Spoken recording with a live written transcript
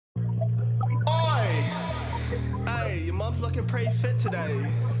up looking pretty fit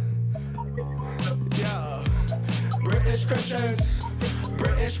today. Yeah. British Christians,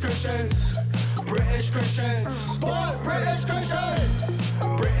 British Christians, British Christians. Boy, British Christians,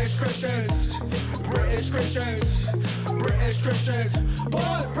 British Christians, British Christians, British Christians.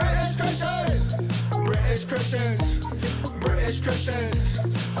 Boy, British Christians, British Christians, British Christians,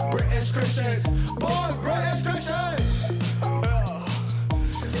 British Christians. Boy, British Christians. Yeah.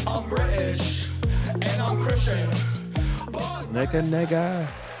 I'm British and I'm Christian. Nigga.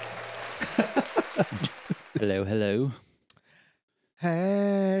 Hello.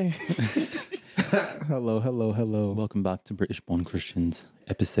 Hey. Hello. Welcome back to British Born Christians,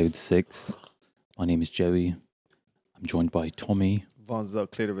 episode 6. My name is Joey. I'm joined by Tommy. Von's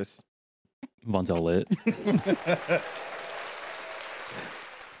up clitoris. Von's all lit.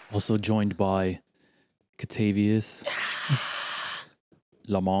 Also joined by Catavius.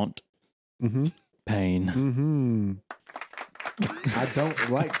 Lamont. Payne. I don't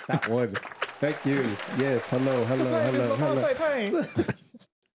like that one. Thank you. Yes. Hello.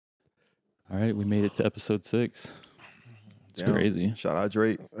 All right, we made it to episode 6. It's Damn. crazy. Shout out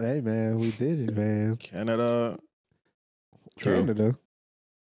Drake. Hey, man. We did it, man. Canada. True. Canada.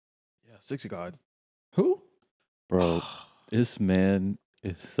 Yeah, 60 God. Who? Bro, this man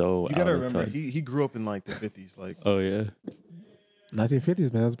is so You gotta out of remember, touch. he grew up in like the 50s. Like, Oh, yeah.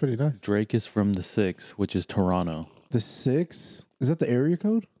 1950s, man. That's pretty nice. Drake is from the 6, which is Toronto. The 6? Is that the area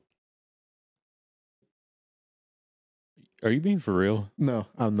code? Are you being for real? No,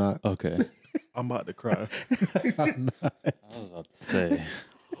 I'm not. Okay. I'm about to cry. I'm not. I was about to say.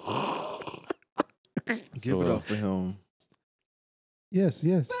 Give So, it up for him. Yes.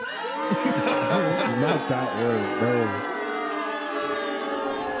 Not that word. No.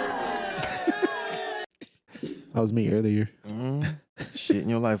 That was me earlier. Shitting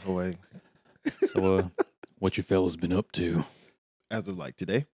your life away. So, what you fellas been up to As of like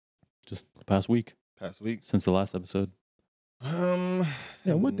today, just the past week past week. since the last episode?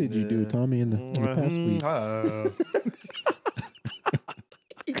 Yeah, what did you do, Tommy, in the past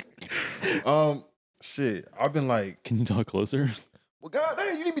week? Shit. I've been like, Can you talk closer? well, God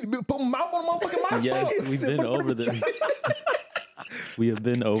damn, you need me to put my mouth on the motherfucking mic? Yes, we've been over this. We have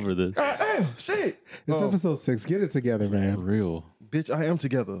been over this. God damn, shit. It's episode 6. Get it together, For man. real. Bitch, I am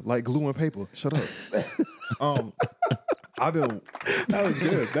together like glue and paper. Shut up. I've been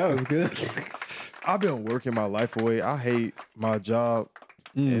That was good. I've been working my life away. I hate my job.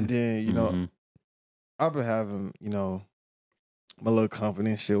 And then, you know, Mhm. I've been having, you know, my little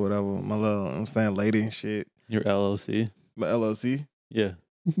company and shit, whatever. My little, I'm saying, lady and shit. Your LLC? My LLC, Yeah.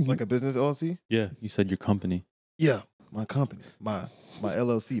 like a business LLC. Yeah. You said your company. Yeah, my company, my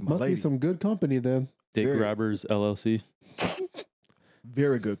LLC, my Must lady. be some good company then. Dick Very- Grabbers LLC.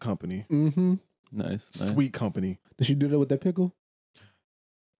 Very good company. Mm-hmm. Nice. Sweet company Did she do that with that pickle?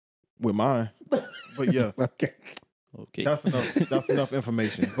 with mine. But yeah, Okay. Okay. that's enough. That's enough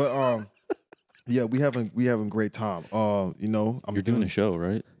information. But yeah, we having great time. You know, I'm You're doing a show,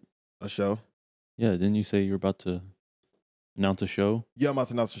 right? a show. Yeah. Didn't you say you were about to announce a show? Yeah, I'm about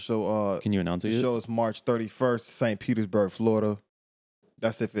to announce the show. Can you announce it The yet? show is March 31st, St. Petersburg, Florida.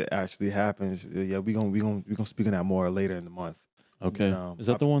 That's if it actually happens. Yeah, we gonna speak on that more later in the month. Okay. And, Is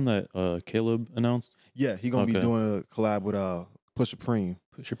that the one that Caleb announced? Yeah, he gonna be Okay. doing a collab with Pusha Preem.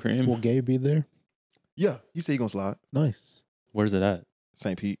 Push your Preem. Will Gabe be there? Yeah, he said he gonna slide. Nice. Where's it at?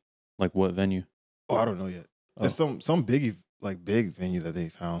 St. Pete. Like what venue? Oh, I don't know yet. Oh. It's some big venue that they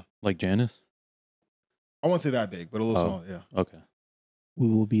found. Like Janice? I won't say that big, but a little Oh. small. Yeah. Okay. We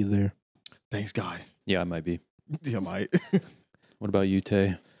will be there. Thanks, guys. Yeah, I might be. Yeah, might. What about you,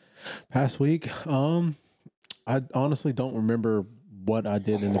 Tay? Past week, I honestly don't remember what I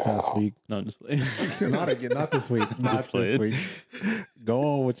did in the past week. No, just Not again. Not this week. Not Just this playing. week. Go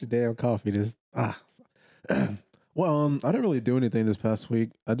on with your damn coffee. Well, I didn't really do anything this past week.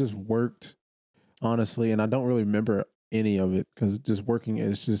 I just worked, honestly, and I don't really remember any of it because just working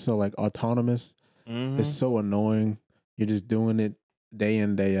is just so like autonomous. Mhm. It's so annoying. You're just doing it day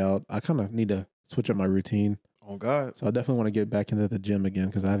in, day out. I kind of need to switch up my routine. Oh God. So I definitely want to get back into the gym again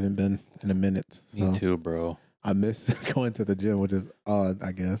because I haven't been in a minute. So Me too, bro. I miss going to the gym, which is odd,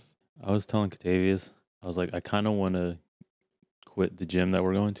 I guess. I was telling Catavius, I was like, I kind of want to quit the gym that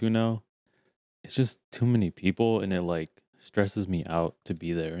we're going to now. It's just too many people, and it like stresses me out to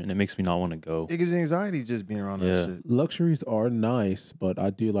be there, and it makes me not want to go. It gives you anxiety just being around Yeah. that shit. Luxuries are nice, but I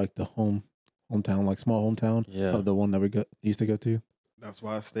do like the hometown, like small hometown Yeah, of the one that we used to go to. That's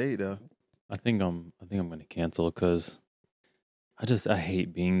why I stayed there. I think I'm gonna cancel because I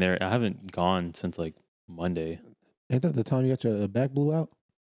hate being there. I haven't gone since like Monday. Ain't that the time you got your back blew out?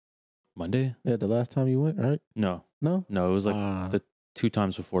 Monday? Yeah, the last time you went, right? No, No. No, it was like the 2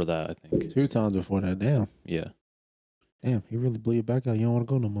 times before that, I think. 2 times before that. Damn. Yeah. Damn. He really blew you back out. You don't want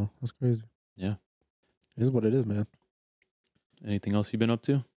to go no more. That's crazy. Yeah. It is what it is, man. Anything else you've been up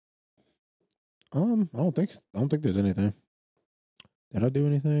to? I don't think there's anything. Did I do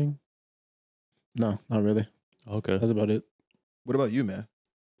anything? No, not really. Okay. That's about it. What about you, man?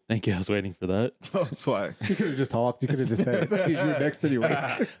 Thank you. I was waiting for that. That's why. You could have just talked. You could have just said it. You're next anyway.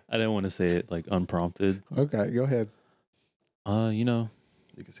 I didn't want to say it like unprompted. Okay, go ahead. You know,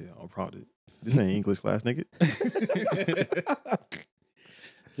 You can say I'm proud of it. This ain't English class, nigga.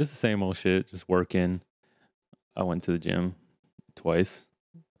 just the same old shit, just working. I went to the gym twice.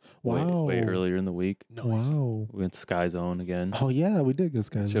 Wow. Way earlier in the week. Nice. Wow. We went to Sky Zone again. Oh yeah, we did, guys.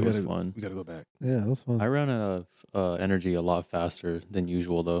 Shit We was gotta- fun. We gotta go back. Yeah, that was fun. I ran out of energy a lot faster than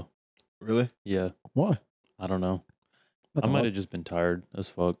usual, though. Really? Yeah, Why? I don't know. Not I the might hot- have just been tired as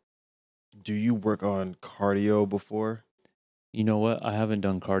fuck. Do you work on cardio before? You know what? I haven't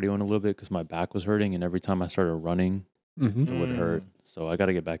done cardio in a little bit because my back was hurting, and every time I started running, Mhm. it would hurt. So I got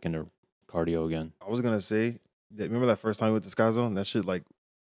to get back into cardio again. I was gonna say that. Remember that first time we went to Sky Zone? That shit like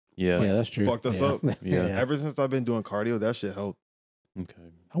Yeah. Yeah, that's true. Fucked us yeah. up. Yeah. ever since I've been doing cardio, that shit helped.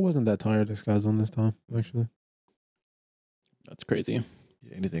 Okay. I wasn't that tired this guy's on this time, actually. That's crazy.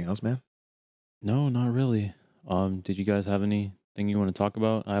 Yeah, anything else, man? No, not really. Did you guys have anything you want to talk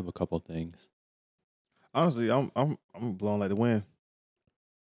about? I have a couple things. Honestly, I'm blowing like the wind.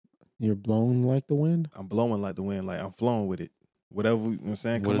 You're blown like the wind? I'm blowing like the wind. Like I'm flowing with it. Whatever you know what I'm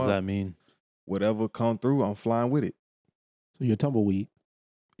saying. What Come does up, that mean? Whatever come through, I'm flying with it. So you're tumbleweed.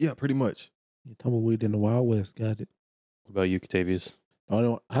 Yeah, pretty much. You're tumbleweed in the Wild West. Got it. What about you, Octavius? I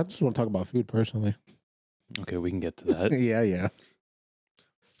just want to talk about food personally. Okay, we can get to that. yeah.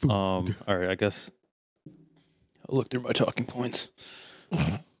 All right, I guess I'll look through my talking points.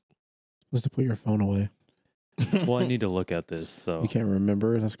 Supposed to put your phone away. Well, I need to look at this, so You can't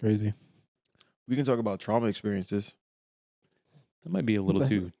remember. That's crazy. We can talk about trauma experiences. that might be a little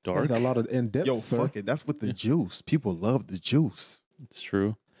That's- too dark. That's a lot of in depth. Yo, sir. fuck it. That's with the juice. People love the juice. It's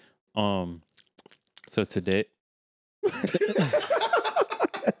true. So today,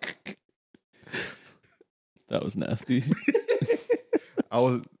 that was nasty. I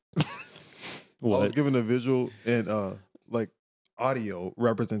was What? giving a visual and like audio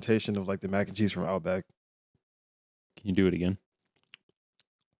representation of like the mac and cheese from Outback. Can you do it again?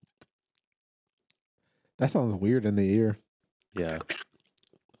 That sounds weird in the ear. Yeah.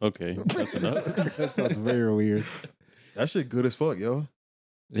 Okay, that's enough. That sounds very weird. That shit good as fuck, yo.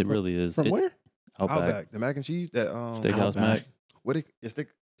 It really is. From It- where? Outback. The mac and cheese, that Steakhouse Outback. Mac. what it stick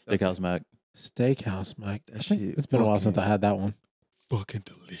Steakhouse Mac. Steakhouse, Mike. That I think shit it's been a while since I fucking- had that one. fucking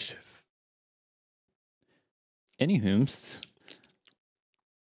delicious. Anywho's.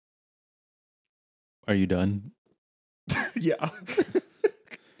 Are you done? Yeah.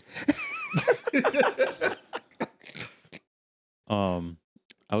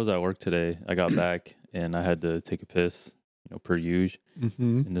 I was at work today. I got back and I had to take a piss, per usual.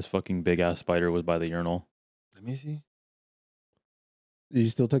 Mm-hmm. And this fucking big ass spider was by the urinal. Let me see. Did you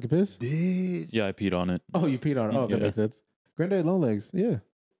still take a piss? Bitch. Yeah, I peed on it. Oh, you peed on it. Oh, that Yeah. makes sense. Granddaddy long legs. Yeah.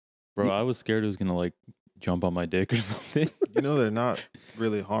 Bro, I was scared it was gonna like jump on my dick or something. You know they're not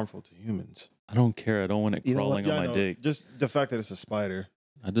really harmful to humans. I don't care. I don't want it You know what? crawling Yeah, I on my know. dick. Just the fact that it's a spider.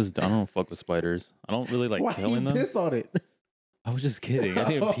 I don't fuck with spiders. I don't really like Why killing you them. piss on it? I was just kidding. I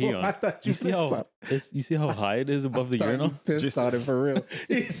didn't pee on I it. thought You see pissed how on you see how high it is above the Thought urinal? you pissed Just- on it for real.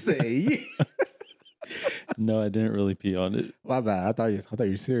 You say, No, I didn't really pee on it. my bad. I thought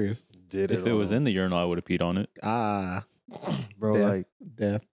you were serious. Did If it was in the urinal, I would have peed on it. Ah, bro, death. like,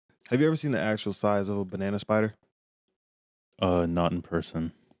 Death. have you ever seen the actual size of a banana spider? Not in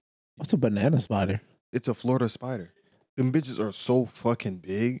person. What's a banana spider? It's a Florida spider. Them bitches are so fucking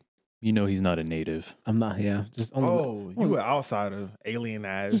big. You know he's not a native. I'm not. Yeah, just only, Oh, you an outsider, alien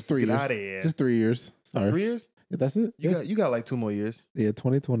ass. Just 3 Get years. out of here. just 3 years. Sorry. 3 years? Yeah, that's it. You Yeah, got like 2 more years. yeah.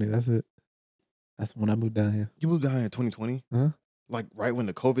 2020. That's it. That's when I moved down here. You moved down here in 2020? Huh? Like right when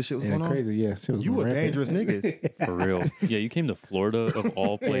the COVID shit was Yeah, going on? crazy. Yeah, shit was You a rampant. dangerous nigga. For real. Yeah, you came to Florida of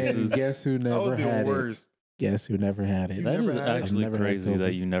all And places. guess who That never was the had worst. it? Guess who never had it? You That never is had it? actually I've never had crazy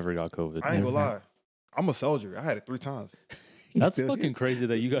that COVID. you never got COVID. I ain't gonna Never. lie. I'm a soldier. I had it 3 times. He That's still- fucking crazy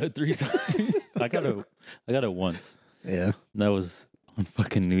that you got it 3 times. I got it once. Yeah. And that was on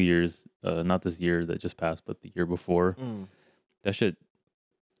fucking New Year's. Not this year that just passed, but the year before. Mm. That shit,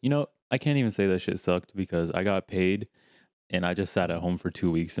 I can't even say that shit sucked because I got paid and I just sat at home for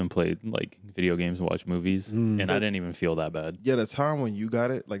 2 weeks and played like video games and watched movies. Mm. And I didn't even feel that bad. Yeah, the time when you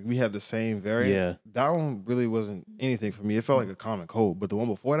got it, like we had the same variant. Yeah. That one really wasn't anything for me. It felt like a common cold. But the one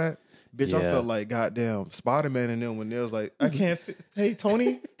before that, Bitch, I Yeah. felt like goddamn Spider-Man in them when they was like, I can't fit. Hey,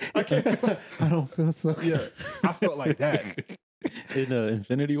 Tony, I can't feel. I don't feel so good. Yeah, I felt like that. In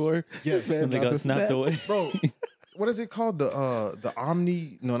Infinity War, Yes. when they About got to snapped snap. away. Bro, what is it called? The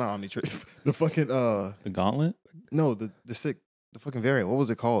Omni? No, not Omnitrix. The fucking The Gauntlet. no, the fucking variant. What was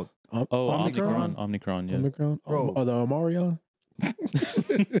it called? Oh, Omicron? Omnicron. Yeah. Omicron? Bro. Oh, the Omarion?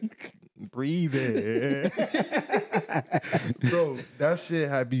 Breathe in. Bro, that shit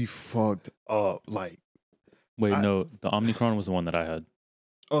had me fucked up. Like, Wait, I- no, the Omnicron was the one that I had.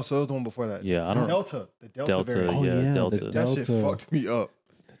 oh, so it was the one before that. Yeah, I The don't. The Delta Delta, variant. Oh, yeah, yeah, the Delta. That shit Delta. fucked me up.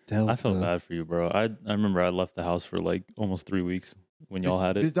 Delta. I felt bad for you, bro. I remember I left the house for like almost 3 weeks when y'all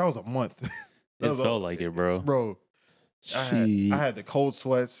had Bitch, it. that was a month. That It was felt like it, bro. Bro, I She, had the cold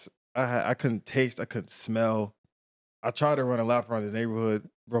sweats. I couldn't taste. I couldn't smell. I tried to run a lap around the neighborhood.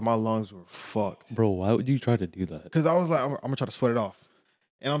 Bro, my lungs were fucked. Bro, why would you try to do that? Because I was like, I'm gonna try to sweat it off.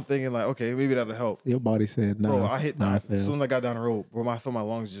 And I'm thinking like, okay, maybe that'll help. your body said, nah. Bro, I hit nah, I as failed. soon as I got down the road, bro, I felt my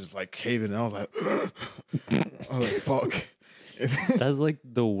lungs just like caving. And I was like, I was like, fuck. That's like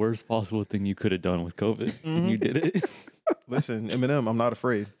the worst possible thing you could have done with COVID. And you did it. Listen, Eminem, I'm not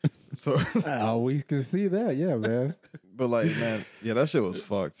afraid. So, Oh, we can see that. Yeah, man. but like, man, yeah, that shit was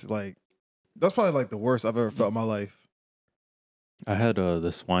fucked. Like, that's probably like the worst I've ever felt in my life. I had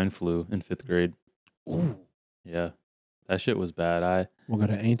the swine flu in 5th grade. Ooh, Yeah. That shit was bad. We'll go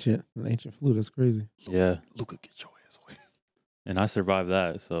to ancient flu. That's crazy. Yeah. Luca, get your ass away. And I survived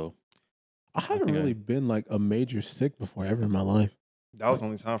that. So I haven't think really been like a major sick before ever in my life. That was the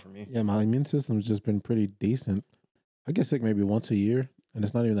only time for me. Yeah, my immune system's just been pretty decent. I get sick maybe once a year, and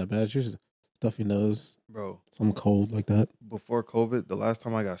it's not even that bad. It's just stuffy nose, Bro, some cold like that. before COVID, the last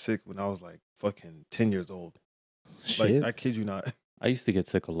time I got sick when I was like fucking 10 years old. Shit. Like, I kid you not. I used to get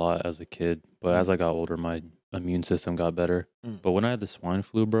sick a lot as a kid, but as I got older, my immune system got better. Mm. But when I had the swine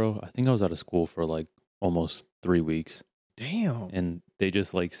flu, bro, I think I was out of school for like almost 3 weeks. Damn. And they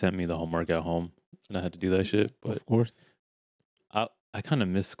just like sent me the homework at home and I had to do that shit. But Of course. I kind of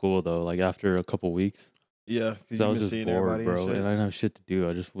missed school though, like after a couple weeks. Yeah, Because because I you was been just seeing bored, everybody bro. and And shit. I didn't have shit to do.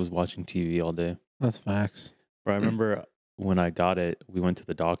 I just was watching TV all day. That's facts. Bro, I remember when I got it, we went to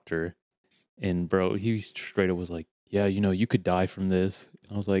the doctor and bro, he straight up was like, yeah, you know, you could die from this.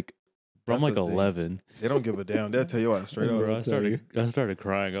 And I was like, bro, I'm That's like the thing. 11. They don't give a damn. They'll tell you ass straight up. Bro, will tell I started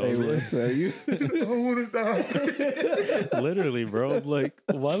crying. I They was will like, tell you. I want to die. literally, bro. I'm like,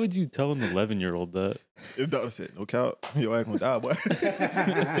 why would you tell an 11-year-old that? If doctor said, no count, your ass gonna die, boy.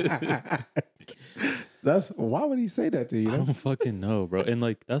 That's why would he say that to you? I That's, don't fucking know, bro. And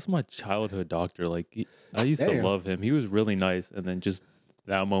like, that's my childhood doctor. Like, I used to Damn. love him. He was really nice. And then just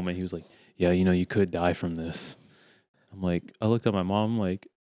that moment, he was like, yeah, you know, you could die from this. I'm like, I looked at my mom, like,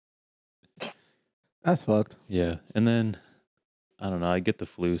 that's fucked. yeah. And then, I don't know, I get the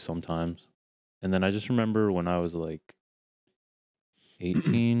flu sometimes. And then I just remember when I was like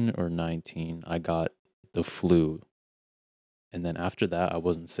 18 or 19, I got the flu. And then after that, I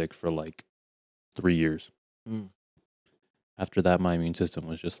wasn't sick for like 3 years. Mm. After that, my immune system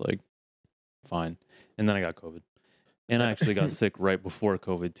was just like fine. And then I got COVID. And I actually got sick right before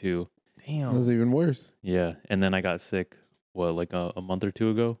COVID too. Damn. That's even worse. Yeah. And then I got sick, like a month or two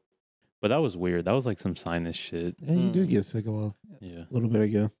ago. But that was weird. That was like some sinus shit. Yeah, you did get sick a Yeah. little bit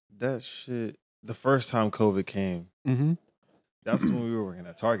ago. That shit, the first time COVID came, Mm-hmm. that's when we were working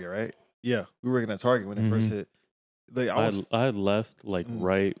at Target, right? Yeah, we were working at Target when it first Mhm. hit. Like, I had left like Mm.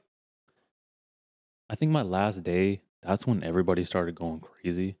 right. I think my last day, that's when everybody started going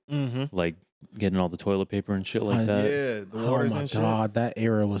crazy. mm-hmm. Like getting all the toilet paper and shit like I- that. Yeah, the Oh waters my and shit. god, that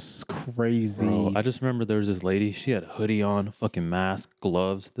era was crazy. Bro, I just remember there was this lady. She had a hoodie on, a fucking mask,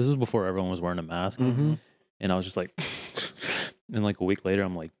 gloves. This was before everyone was wearing a mask, Mhm. and I was just like, and like a week later,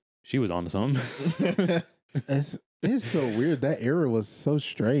 I'm like, she was on to something. It's so weird. That era was so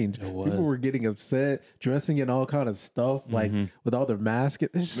strange. It was. People were getting upset, dressing in all kind of stuff, like Mhm. with all their masks.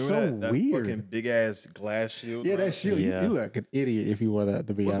 It's Remember so that weird. fucking big ass glass shield? Yeah, bro? that shield. You Yeah. look like an idiot if you wore that.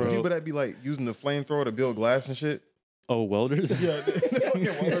 To be What's the honest, people that be like using the flamethrower to build glass and shit? Oh, welders. Yeah, the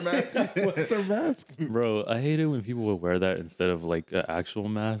fucking water mask. What's their mask? Bro, I hate it when people would wear that instead of like an actual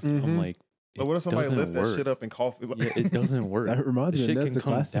mask. I'm Mhm. like, Like, what if somebody doesn't lift that work. shit up and cough? Like, yeah, it doesn't work. That reminds The me of shit Ned's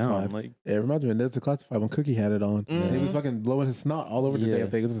can come Declassified. down. Like, It reminds me of Ned's Declassified when Cookie had it on. And he was Mhm. fucking blowing his snot all over the Yeah. damn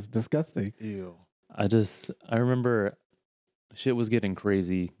thing. It was disgusting. Ew. I remember shit was getting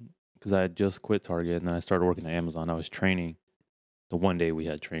crazy because I had just quit Target and then I started working at Amazon. I was training. The one day we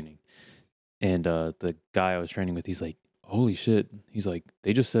had training, and the guy I was training with, he's like, "Holy shit!" He's like,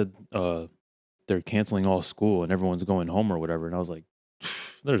 "They just said they're canceling all school and everyone's going home or whatever." And I was like,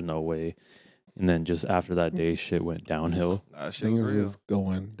 "There's no way." And then just after that day, shit went downhill. Nah, that shit was Things real. was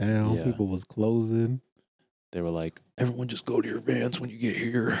going down. Yeah. People was closing. They were like, everyone just go to your vans when you get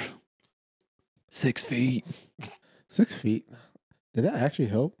here. 6 feet. 6 feet. Did that actually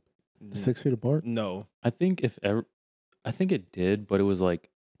help? The 6 feet apart? No. I think I think it did, but it was like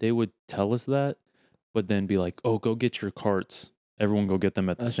they would tell us that, but then be like, "Oh, go get your carts. Everyone go get them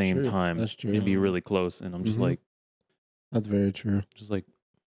at the That's same true. time." That's true. It'd be really close, and I'm just Mhm. like, That's very true.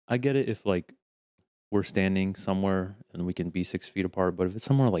 I get it if like we're standing somewhere and we can be 6 feet apart, but if it's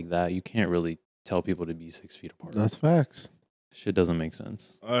somewhere like that, you can't really tell people to be 6 feet apart. That's facts. Shit doesn't make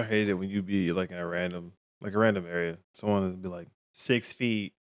sense. I hate it when you be like in a random area. Someone would be like 6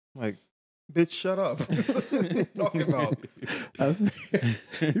 feet. I'm like, bitch, shut up. What are you talking about? That's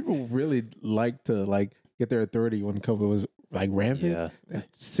people really like to like get their authority when COVID was like rampant. Yeah,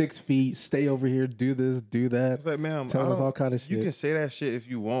 6 feet, stay over here, do this, do that. It's like, ma'am, Tell us all kind of shit. you can say that shit if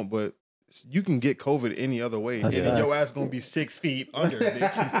you want, but you can get COVID any other way. That's and then your facts. ass gonna be 6 feet under,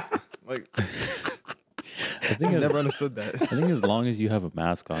 bitch. Like, I think I as, never understood that. I think as long as you have a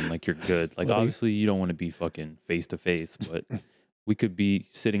mask on, like you're good. Like Buddy. obviously you don't want to be fucking face to face, but we could be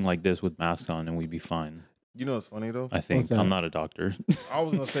sitting like this with masks on and we'd be fine. You know what's funny though? I think that? I'm not a doctor. I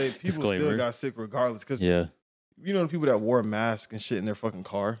was gonna say people still Disclaimer. got sick regardless. Cause Yeah. you know the people that wore masks and shit in their fucking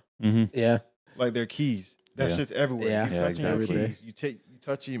car, Mm-hmm. Yeah. like their keys. That Yeah. shit's everywhere. Yeah. You Yeah, touching your exactly. keys. You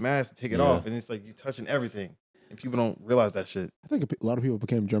touch your mask, take it Yeah. off, and it's like you touching everything. And people don't realize that shit. I think a lot of people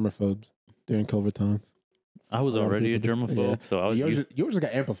became germaphobes during COVID times. I was A lot of already a people did. germaphobe, so I was used, yours just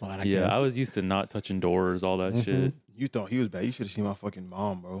got amplified, I guess. I was used to not touching doors, all that Mhm. shit. You thought he was bad. You should have seen my fucking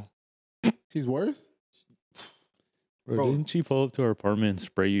mom, bro. She's worse? Bro, didn't she pull up to our apartment and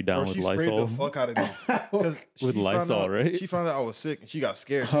spray you down Bro, with she sprayed Lysol? the fuck out of me. 'Cause With she found Lysol, out- right? She found out I was sick and she got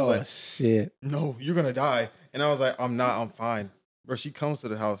scared. She Oh, was like, shit. no, you're gonna die. And I was like, I'm not, I'm fine. Bro, she comes to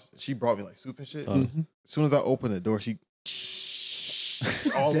the house. She brought me like soup and shit. Oh. As soon as I opened the door, she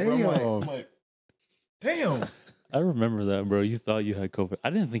all over. I'm like, damn. I remember that, bro. You thought you had COVID. I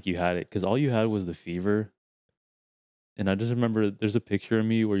didn't think you had it because all you had was the fever. And I just remember there's a picture of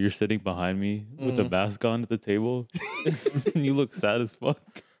me where you're sitting behind me with the Mhm. mask on at the table. And you look sad as fuck.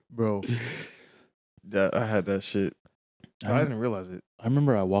 Bro, that I had that shit. I didn't realize it. I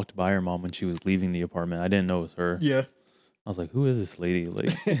remember I walked by her mom when she was leaving the apartment. I didn't know it was her. Yeah, I was like, who is this lady? Like,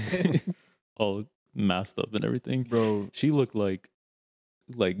 all masked up and everything. bro. She looked like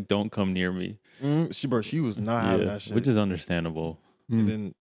don't come near me. She was not having that shit. which is understandable. And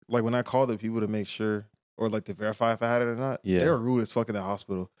then, like, when I called the people to make sure or like to verify if I had it or not, Yeah. they were rude as fuck in the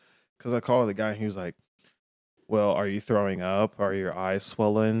hospital. Because I called the guy and he was like, well, are you throwing up? Are your eyes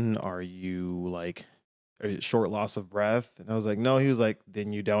swollen? Are you short loss of breath? And I was like, no. He was like,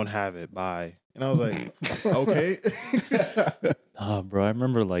 then you don't have it. Bye. And I was like, okay. Bro, I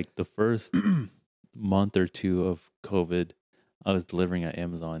remember like the first month or two of COVID, I was delivering at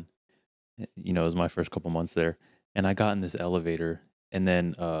Amazon. You know, it was my first couple months there. And I got in this elevator and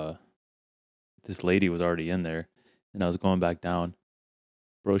then this lady was already in there and I was going back down.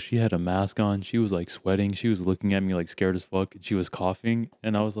 Bro, she had a mask on. She was like sweating. She was looking at me like scared as fuck. And she was coughing.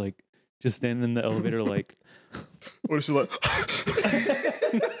 And I was like, just standing in the elevator like, What is she like?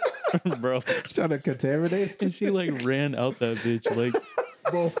 bro. Trying to contaminate? And she like ran out that bitch. Like,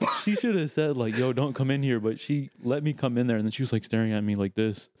 Bro, she should have said like, yo, don't come in here. But she let me come in there. And then she was like staring at me like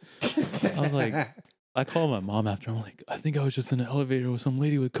this. I was like, I called my mom after. I'm like, I think I was just in an elevator with some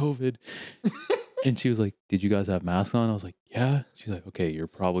lady with COVID. And she was like, did you guys have masks on? I was like, yeah. She's like, okay, you're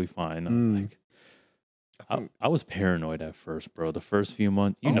probably fine. I was like, I think, I was paranoid at first, bro. The first few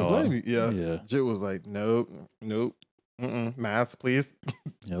months, you I don't know. blame you. Yeah. Yeah. Jit was like, nope. Mask, please.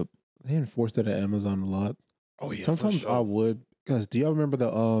 Yep. They enforced it at Amazon a lot. Oh, yeah. Sometimes for sure. I would. Because do y'all remember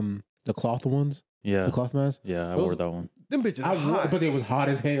the cloth ones? Yeah. The cloth masks? Yeah. I Those- wore that one. Them bitches I hot. would, but it was hot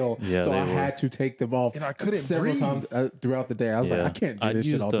as hell. Yeah, so they I were. had to take them off And I couldn't several breathe. times throughout the day. I was like, I can't do I'd this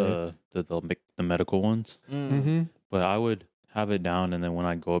shit use all day. the medical ones, Mm-hmm. but I would have it down, and then when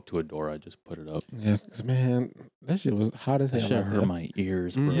I go up to a door, I just put it up. Yeah, 'cause, man, that shit was hot as That hell. shit out hurt there. my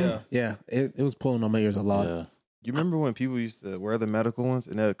ears, bro. Mhm. Yeah. Yeah, it was pulling on my ears a lot. Yeah. You remember when people used to wear the medical ones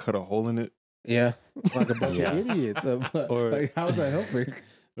and they'd cut a hole in it? Yeah, like a bunch Yeah. of idiots. Or- Like, how's that helping?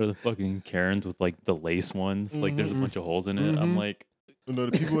 Or the fucking Karens with like the lace ones. Like there's a Mhm. bunch of holes in it. I'm Mhm. like, No,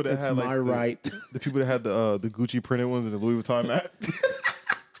 the people that It's had like my right. the people that had the Gucci printed ones and the Louis Vuitton mat.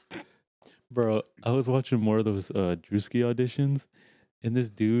 bro, I was watching more of those Drewski auditions, and this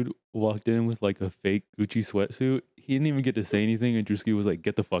dude walked in with like a fake Gucci sweatsuit. He didn't even get to say anything, and Drewski was like,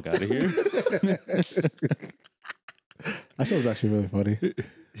 "Get the fuck out of here." That show was actually really funny.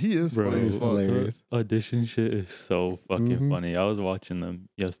 He is Bro, funny as fuck. hilarious. audition shit is so fucking Mhm. funny. I was watching them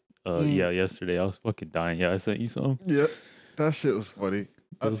Yeah, yesterday I was fucking dying. Yeah, I sent you some. Yeah, that shit was funny.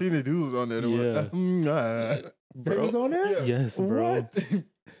 I seen the dudes on there. They was on there? Yes, bro. What?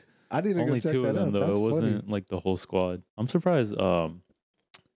 I need to go Only check two that of them out. though. That's It wasn't funny. like the whole squad. I'm surprised.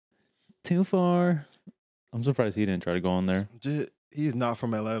 Too far. I'm surprised he didn't try to go on there. He's not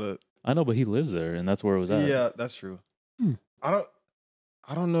from Atlanta. I know, but he lives there, and that's where it was at. Yeah, that's true. Hmm. I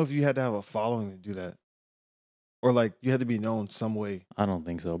don't know if you had to have a following to do that, or like you had to be known some way. I don't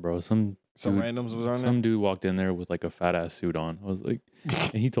think so, bro. Some Some dude, randoms was on there. some dude walked in there with like a fat ass suit on. I was like,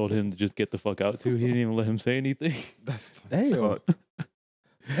 and he told him to just get the fuck out too. He didn't even let him say anything. That's funny as Damn. fuck.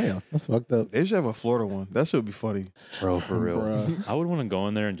 Damn, that's fucked up. They should have a Florida one. That should be funny. Bro, for real. Bruh. I would want to go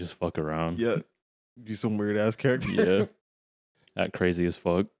in there and just fuck around. Yeah, be some weird ass character. Yeah. That crazy as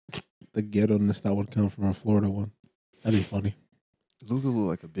fuck. The ghetto-ness that would come from a Florida one. That'd be funny. Luca look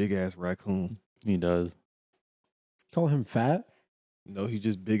like a big ass raccoon. He does. Call him fat? No, he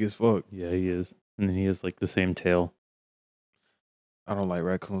just big as fuck. Yeah, he is. And then he has like the same tail. I don't like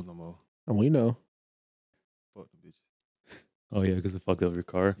raccoons no more. And we know. Fuck them bitches. Oh yeah, because it fucked up your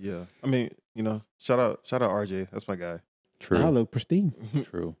car. Yeah, I mean, shout out RJ. That's my guy. True. I look pristine.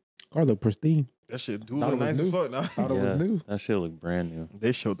 True. Car look pristine. That shit do Thought look it was nice as new. fuck now. Thought it was new. That shit looked brand new.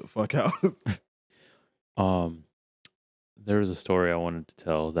 They showed the fuck out. There was a story I wanted to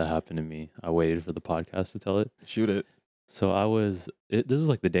tell that happened to me. I waited for the podcast to tell it. Shoot it. So this is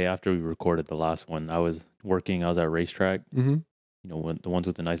like the day after we recorded the last one. I was working, I was at a racetrack, Mm-hmm. the ones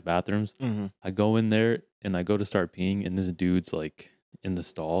with the nice bathrooms. Mm-hmm. I go in there and I go to start peeing, and this dude's like in the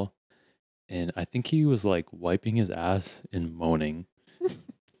stall. And I think he was like wiping his ass and moaning.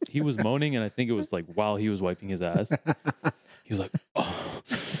 He was moaning, and I think it was like while he was wiping his ass. He was like,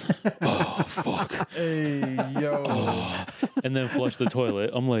 oh, fuck. Hey, yo. Oh. And then flushed the toilet.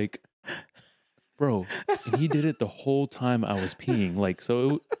 I'm like, bro. And he did it the whole time I was peeing. Like,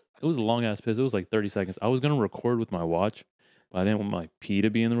 so it was a long ass piss. It was like 30 seconds. I was going to record with my watch, but I didn't want my pee to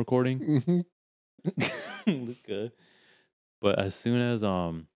be in the recording. Mm-hmm. Look good. But as soon as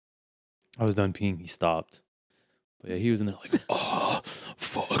I was done peeing, he stopped. But yeah, he was in there like, oh,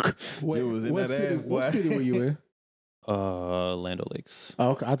 fuck. Wait, was in what that city, ass, what boy. city were you in? Lando Lakes. Oh,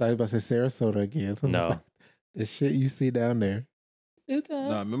 okay. I thought you were about to say Sarasota again. So I was No. like, the shit you see down there.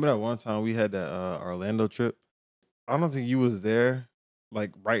 Nah, remember that one time we had that Orlando trip? I don't think you was there,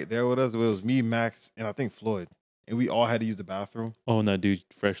 like right there with us. It was me, Max, and I think Floyd. And we all had to use the bathroom. Oh, and that dude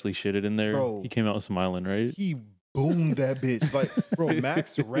freshly shitted in there. Bro. He came out smiling, right? He boomed that bitch. Like, bro,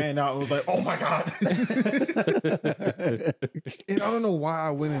 Max ran out and was like, oh my God. And I don't know why I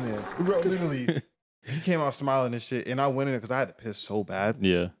went in there. Bro, literally, he came out smiling and shit. And I went in there because I had to piss so bad.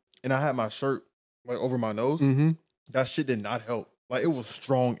 Yeah. And I had my shirt like over my nose. Mm-hmm. That shit did not help. Like, it was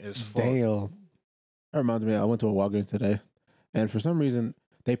strong as fuck. Damn. That reminds me, I went to a Walgreens today, and for some reason,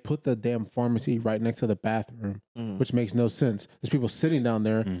 they put the damn pharmacy right next to the bathroom, Mm. which makes no sense. There's people sitting down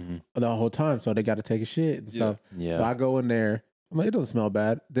there Mm-hmm. the whole time, so they got to take a shit and Yeah. stuff. Yeah. So I go in there. I'm like, it doesn't smell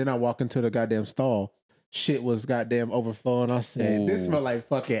bad. Then I walk into the goddamn stall. Shit was goddamn overflowing. I said, this Ooh. smell like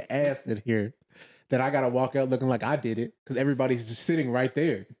fucking ass in here. Then I got to walk out looking like I did it because everybody's just sitting right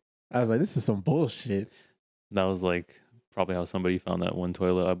there. I was like, this is some bullshit. That was like probably how somebody found that one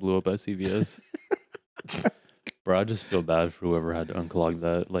toilet I blew up at CVS. Bro, I just feel bad for whoever had to unclog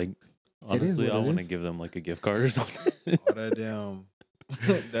that. Like, It is honestly, what I it want to is. give them like a gift card or something. All that damn,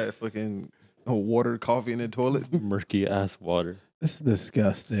 that fucking water, coffee in the toilet. Murky ass water. This is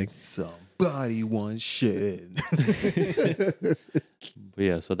disgusting. Somebody wants shit. But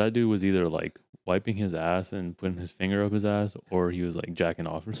yeah, so that dude was either like wiping his ass and putting his finger up his ass, or he was like jacking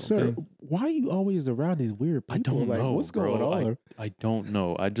off or Sir, something. why are you always around these weird people? I don't like, know. what's bro. going on? I don't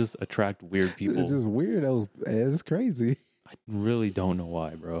know. I just attract weird people. It's just weirdos. It's crazy. I really don't know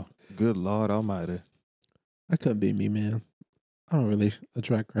why, bro. Good Lord Almighty. That couldn't be me, man. I don't really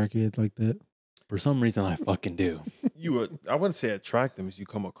attract crackheads like that. For some reason, I fucking do. I wouldn't say attract them as you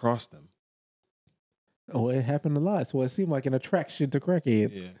come across them. Oh, it happened a lot, so it seemed like an attraction to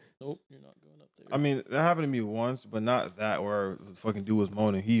crackheads. Yeah. Nope, you're not going up there. I mean, that happened to me once, but not that where the fucking dude was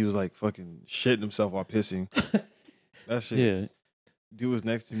moaning. He was like fucking shitting himself while pissing. That shit. Yeah. Dude was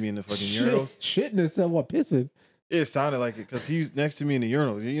next to me in the fucking Shit, urinals. shitting himself while pissing. It sounded like it because he's next to me in the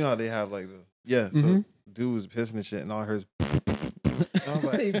urinal. You know how they have like the So Mhm. dude was pissing and shit, and all I heard is. I was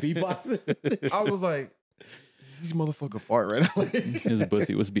They like, beatboxing. I was like, these motherfucker fart right now. His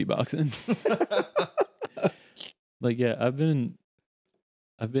pussy was beatboxing. Like, yeah, I've been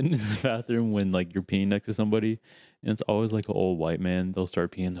in the bathroom when like you're peeing next to somebody, and it's always like an old white man. They'll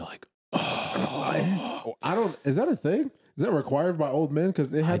start peeing. They're like, oh. I don't. Is that a thing? Is that required by old men?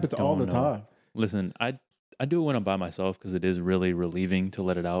 Because it happens all the don't know. time. Listen, I I do it when I'm by myself because it is really relieving to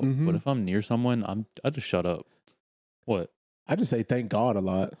let it out. Mhm. But if I'm near someone, I just shut up. What? I just say thank God a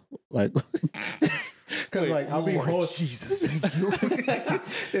lot. Like, because like I'll be home. Jesus, thank you.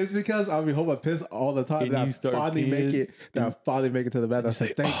 It's because I'll be home and piss all the time. And That you I start finally make peeing, it. That I finally make it to the bathroom. I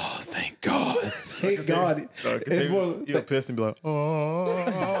say thank, Oh, thank God. thank God. It's more. You'll piss and be like,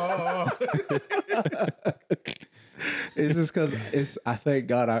 oh. It's just because it's. I thank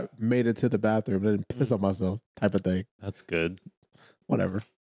God I made it to the bathroom and didn't piss on myself. Type of thing. That's good. Whatever.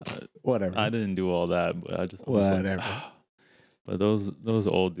 Whatever. I didn't do all that, but I just was like, Whatever. "Ah." But those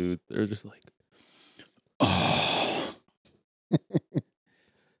old dudes, they're just like, oh.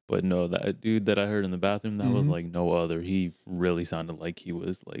 But no, that dude that I heard in the bathroom, that was Mhm. like no other. He really sounded like he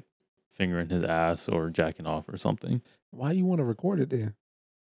was like fingering his ass or jacking off or something. Why you want to record it then?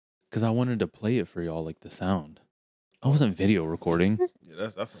 Because I wanted to play it for y'all, like the sound. I wasn't video recording. Yeah,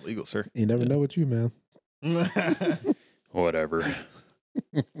 that's illegal, sir. You never Yeah. know what you, man. Whatever.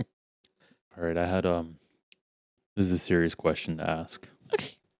 All right, I had this is a serious question to ask.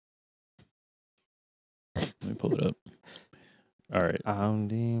 Okay. Let me pull it up. All right.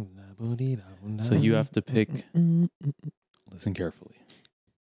 So So you have to pick, listen carefully.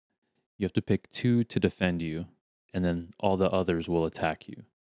 You have to pick 2 to defend you, and then all the others will attack you.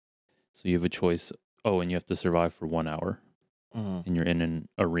 So you have a choice. Oh, and you have to survive for 1 hour, and you're in an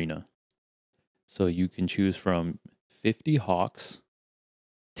arena. So you can choose from 50 hawks,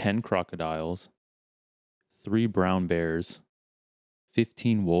 10 crocodiles, 3 brown bears,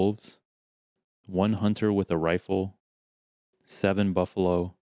 15 wolves, 1 hunter with a rifle, 7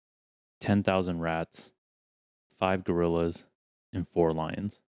 buffalo, 10,000 rats, 5 gorillas, and 4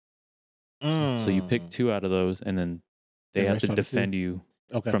 lions. So you pick 2 out of those, and then they The have rest to are the two? defend you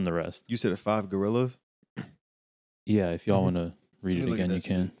Okay. from the rest. You said 5 gorillas. Yeah, if y'all Mhm. want to read Let it me look at again, you that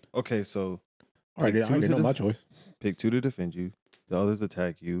can. shit. Okay, so I already Pick two know to my def- choice. pick 2 to defend you. The others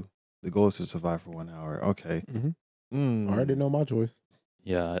attack you. The goal is to survive for 1 hour. Okay. I already know my choice.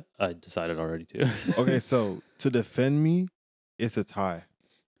 Yeah, I decided already too. Okay, so to defend me, it's a tie.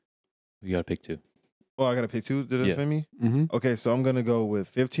 You gotta pick 2. Oh, I gotta pick 2 to Yeah. defend me. Mm-hmm. Okay, so I'm gonna go with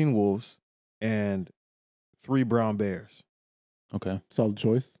 15 wolves and 3 brown bears. Okay. Solid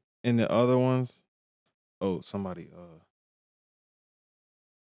choice. And the other ones, somebody.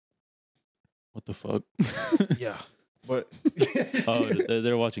 What the fuck? Yeah, but Oh,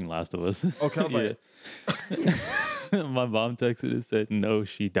 they're watching Last of Us. Okay, I was like- Yeah. My mom texted and said, "No,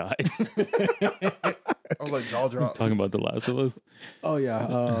 she died." I was like jaw drop. Talking about The Last of Us. Oh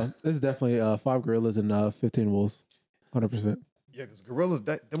yeah. This is definitely 5 gorillas and 15 wolves. 100%. Yeah, because gorillas,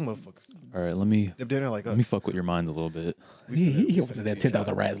 them motherfuckers, All right, let me they're like let me us. fuck with your mind a little bit. He over there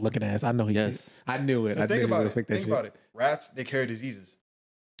 10,000 rats looking ass. I know he. Yes. I knew it. I Think knew about he it. would pick that Think shit. about it. Rats, they carry diseases.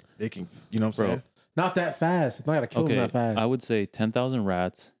 They can, you know what I'm Bro. saying? Not that fast. It's not gonna kill him Okay, that fast. I would say 10,000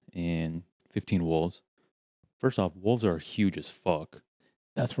 rats and 15 wolves. First off, wolves are huge as fuck.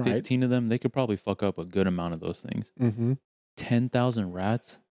 That's right. 15 of them, they could probably fuck up a good amount of those things. Mm-hmm. 10,000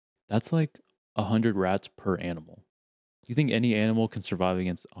 rats, that's like 100 rats per animal. Do you think any animal can survive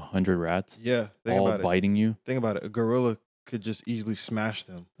against 100 rats Yeah, think all about it. biting you? Think about it. A gorilla could just easily smash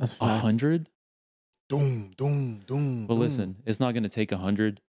them. That's fine. 100? Doom, doom, doom. But doom. listen, it's not going to take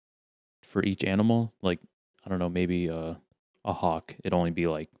 100 for each animal. Like, I don't know, maybe a hawk, it'd only be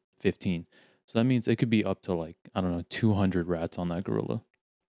like 15. So that means it could be up to like, I don't know, 200 rats on that gorilla.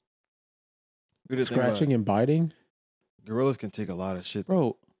 You just think about Scratching it. and biting. Gorillas can take a lot of shit.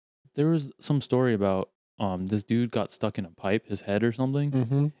 Bro, there was some story about this dude got stuck in a pipe, his head or something,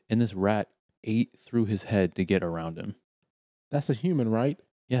 Mm-hmm. and this rat ate through his head to get around him. That's a human, right?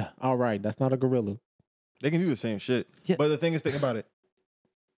 Yeah. All right. That's not a gorilla. They can do the same shit. Yeah. But the thing is, think about it.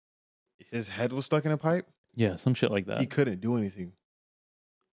 His head was stuck in a pipe. Yeah, some shit like that. He couldn't do anything.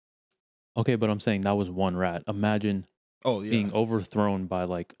 Okay, but I'm saying that was one rat. Imagine Oh, yeah. being overthrown by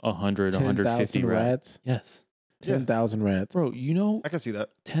like 100, 150 10,000 rats. rats. Yes. Yeah. 10,000 rats. Bro, you know, I can see that.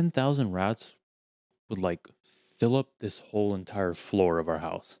 10,000 rats would like fill up this whole entire floor of our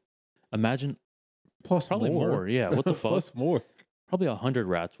house. Imagine Plus probably more. Yeah, what the fuck? Plus more. Probably 100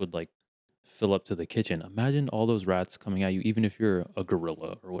 rats would like fill up to the kitchen. Imagine all those rats coming at you, even if you're a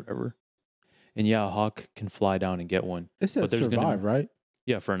gorilla or whatever. And yeah, a hawk can fly down and get one. It said But there's gonna survive, right?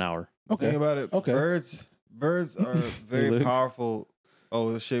 Yeah, for an hour. Okay. Think about it. Okay. Birds are very Luke's. powerful.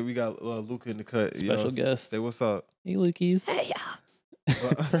 Oh shit, we got Luca in the cut. Special Yo, guest. say what's up. Hey, Lukies.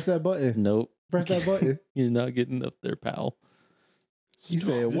 Press that button. Nope. Press that button. You're not getting up there, pal. He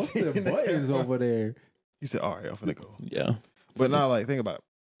said, "What's the buttons over there?" He said, "All right, I'm finna go." Yeah. But not like think about it.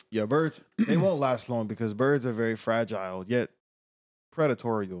 Yeah, birds they won't last long because birds are very fragile yet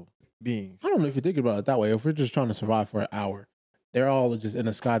predatorial. beings. I don't know if you think about it that way. If we're just trying to survive for an hour, they're all just in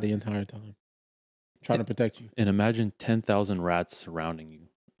the sky the entire time, trying to protect you. And imagine 10,000 rats surrounding you.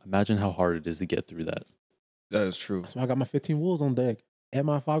 Imagine how hard it is to get through that. That is true. That's why I got my 15 wolves on deck and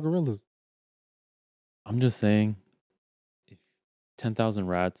my 5 gorillas. I'm just saying, if 10,000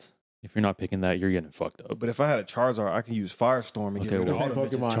 rats, if you're not picking that, you're getting fucked up. But if I had a Charizard, I can use Firestorm and Okay, get rid of well, all the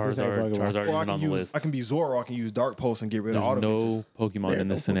This ain't bitches. Pokemon. This ain't Charizard, Pokemon. Charizard Or I isn't on can the use list. I can be Zoro. I can use Dark Pulse and get rid There's of all the no bitches. Pokemon There in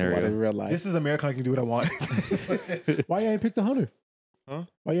no this Pokemon in scenario. real life. This is America. I can do what I want. Why you ain't picked the hunter? Huh?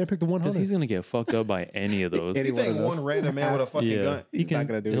 Why you ain't picked the one Because hunter? he's going to get fucked up by any of those. Any You one think of those. one random man with a fucking Yeah. gun? He He's not can,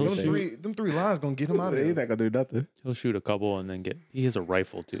 gonna do he'll anything. Them three lines gonna get him out of He's there. not gonna do nothing. He'll shoot a couple and then get. He has a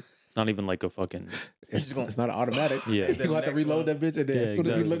rifle too. It's not even like a fucking. It's, just gonna- it's not an automatic. Yeah. He's gonna have to Next reload one. that bitch, and then Yeah, as soon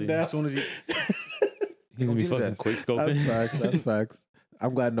as he look exactly. down, As soon as he, He's gonna be get his fucking ass. quick that's scoping. facts. That's facts.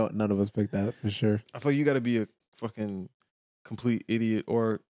 I'm glad none of us picked that for sure. I feel you got to be a fucking complete idiot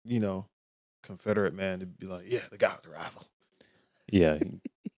or Confederate man to be like, yeah, the guy with the rifle. Yeah,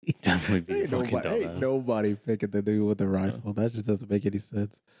 he definitely be a Ain't fucking ain't dumbass. nobody picking the dude with the rifle. That just doesn't make any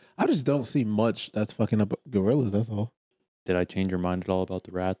sense. I just don't see much that's fucking up gorillas. That's all. Did I change your mind at all about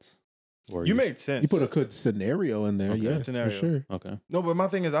the rats? Or You made sense. You put a good scenario in there, Okay. yes, Good scenario. for sure. Okay. No, but my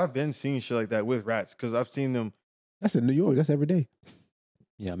thing is, I've been seeing shit like that with rats because I've seen them. That's in New York. That's every day.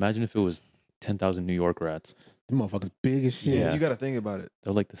 Yeah, imagine if it was 10,000 New York rats. The motherfuckers big as shit. Yeah. You got to think about it.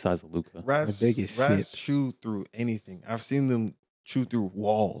 They're like the size of Luca. Rats, big as rats shit. chew through anything. I've seen them chew through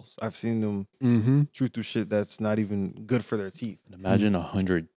walls. I've seen them Mm-hmm. chew through shit that's not even good for their teeth. And imagine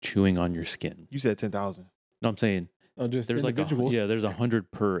 100 chewing on your skin. You said 10,000. No, I'm saying Oh, just there's like individual. there's 100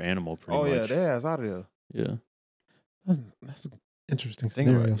 per animal. Pretty Oh, yeah, much. they ass out of there. Yeah. That's an interesting Think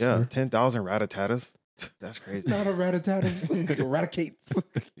scenario. about it. Yeah, sir. 10,000 rat-a-tatas. That's crazy. Not a rat-a-tat. Eradicates.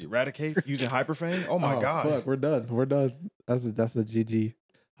 Eradicate using hyperfang? Oh, my God. Fuck, we're done. We're done. That's a GG.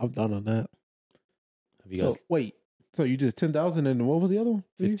 I'm done on that. Have you So guys wait. So you just 10,000 and what was the other one?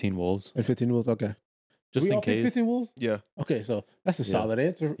 for you? 15 wolves? And 15 wolves. Okay. Just we in all picked case. 15 wolves. Yeah. Okay, so that's a Yeah. solid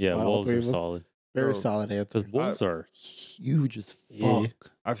answer. Yeah, by all wolves three are of us. solid. Very Bro, solid answer. Because wolves are huge as fuck. Yeah.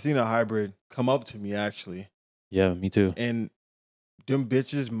 I've seen a hybrid come up to me, actually. Yeah, me too. And them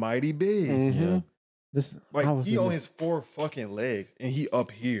bitches mighty big. Mhm. Yeah. This Like, I was he in only this- has 4 fucking legs, and he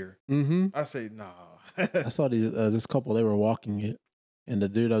up here. Mhm. I say, nah. I saw this couple. They were walking it, and the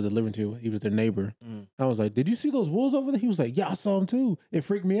dude I was delivering to, he was their neighbor. Mm. I was like, "Did you see those wolves over there?" He was like, "Yeah, I saw them too." It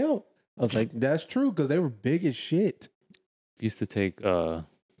freaked me out. I was like, "That's true," because they were big as shit. We used to take our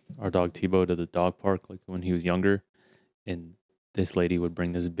dog Tebow to the dog park like when he was younger, and this lady would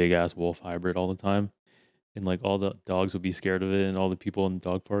bring this big ass wolf hybrid all the time, and like all the dogs would be scared of it, and all the people in the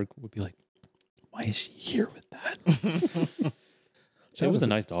dog park would be like, "Why is she here with that?" It was a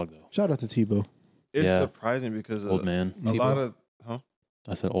nice dog though. Shout out to Tebow. It's Yeah. surprising because Old man. a lot of,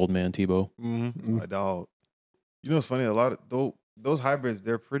 I said old man Tebow. mm-hmm, my dog. You know what's funny? A lot of those hybrids,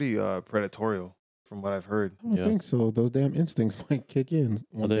 they're pretty predatorial from what I've heard. I don't Yeah. think so. Those damn instincts might kick in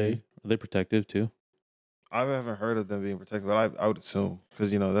Are one day. they protective too? I haven't heard of them being protected, but I would assume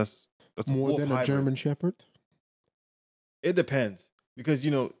because that's a More wolf than a hybrid. German Shepherd. It depends because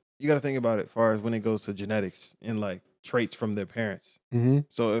you got to think about it as far as when it goes to genetics and like traits from their parents. Mm-hmm.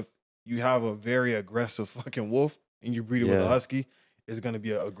 So if you have a very aggressive fucking wolf and you breed it with a Yeah. husky, it's gonna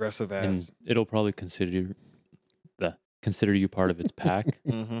be an aggressive And ass. it'll probably consider you part of its pack.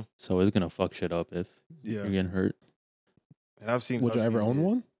 Mm-hmm. So it's gonna fuck shit up if Yeah, you're getting hurt. and I've seen. Would you ever huskies own get-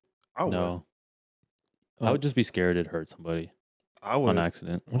 one? I would. No, Oh. I would just be scared it'd hurt somebody I would. on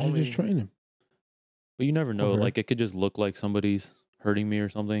accident. Why don't you only- just train him? But you never know. Okay. Like it could just look like somebody's hurting me or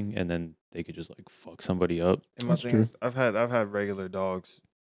something, and then they could just like fuck somebody up. And my That's thing true. is, I've had regular dogs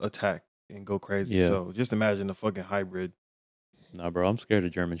attack and go crazy. Yeah. So just imagine a fucking hybrid, Nah, bro, I'm scared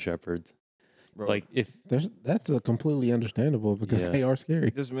of German shepherds. bro. Like if That's a completely understandable because Yeah. they are scary.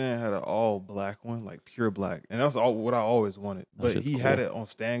 This man had an all black one, like pure black, and that's all what I always wanted. That But shit's he had cool. it on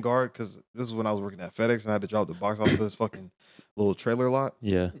stand guard because this is when I was working at FedEx and I had to drop the box off to his fucking little trailer lot.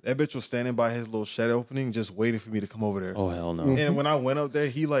 yeah, That bitch was standing by his little shed opening, just waiting for me to come over there. oh hell no, Mm. And when I went up there,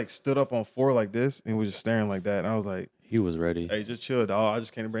 he like stood up on 4 like this and was just staring like that. And I was like, he was ready, "Hey, just chill, dog. I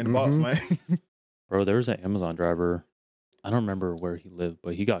just came to bring the box, Mhm. man." bro. There was an Amazon driver. I don't remember where he lived,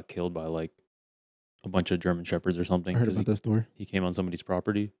 but he got killed by like a bunch of German shepherds or something I heard because about that story. he came on somebody's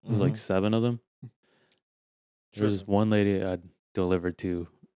property. It was like Mhm. 7 of them. There was Tripping. one lady I'd delivered to.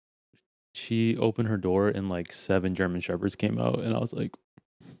 She opened her door and like 7 German shepherds came out, and I was like,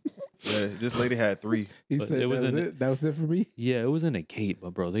 Yeah, this lady had 3. He But said it that was was in- it. That was it for me. yeah, it was in a gate,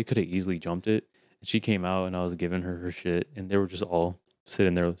 but bro, they could have easily jumped it. And she came out, and I was giving her shit, and they were just all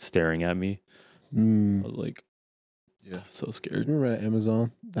sitting there staring at me. I Mm. was like, Yeah. So You scared. remember at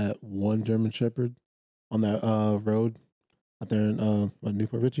Amazon that one German Shepherd on that road out there in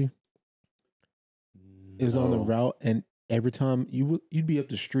Newport Richie? It was on the No. route, and every time you'd be up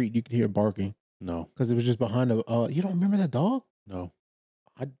the street, you could hear barking No. because it was just behind a. You don't remember that dog? No.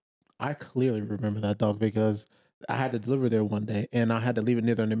 I clearly remember that dog because I had to deliver there one day, and I had to leave it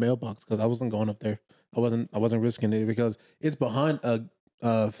near the mailbox because I wasn't going up there. I wasn't risking it because it's behind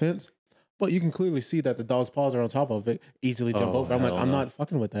a fence, but you can clearly see that the dog's paws are on top of it, easily jump Oh, over. I'm like, hell I'm no. not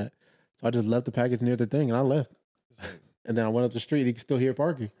fucking with that. So I just left the package near the thing, and I left. It's like And then I went up the street. You can still hear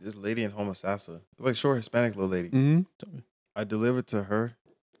barking. this lady in Homosassa, like short Hispanic little lady. Mm-hmm. I delivered to her.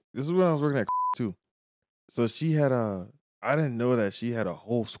 This is when I was working at too. So she had I didn't know that she had a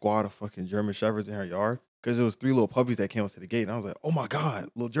whole squad of fucking German Shepherds in her yard because there was 3 little puppies that came up to the gate. And I was like, oh my God,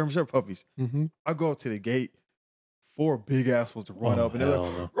 little German Shepherd puppies. Mm-hmm. I go up to the gate, 4 big assholes to run Oh, up. And they're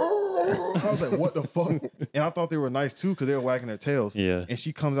like, hell I was like, what the fuck? And I thought they were nice too because they were wagging their tails. Yeah. And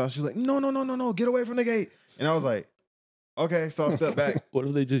she comes out, she's like, no, get away from the gate. And I was like, okay. So I stepped back. What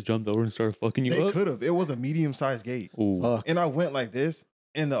if they just jumped over and started fucking you They up? could have. It was a medium-sized gate. Ooh. Fuck. And I went like this,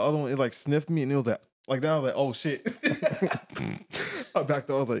 and the other one, it like sniffed me, and it was like that. I was like, oh shit. I backed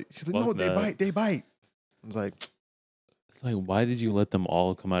up. I was like, she's like, no, Fuck they that. bite. I was like, It's like, why did you let them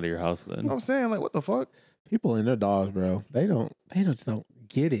all come out of your house you know then? what I'm saying? Like, what the fuck? People and their dogs, bro. They just don't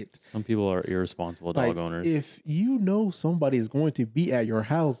get it. Some people are irresponsible dog Like, owners. if you know somebody is going to be at your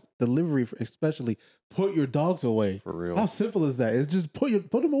house, delivery especially, put your dogs away. For real. How simple is that? It's just put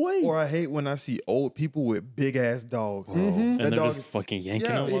them away. Or I hate when I see old people with big ass dogs. Bro. Mhm. And That they're dog just is- fucking yanking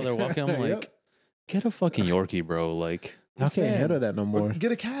Yeah. them while they're walking. I'm like, Yep. get a fucking Yorkie, bro. Like, Y'all I'm can't saying, handle that no or more.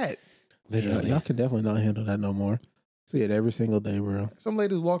 get a cat. literally. Y'all can definitely not handle that no more. See it every single day, bro. Some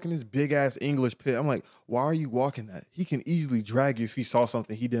lady's walking this big ass English pit. I'm like, why are you walking that? He can easily drag you if he saw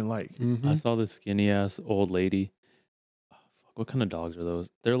something he didn't like. Mm-hmm. I saw this skinny ass old lady. Oh, fuck, what kind of dogs are those?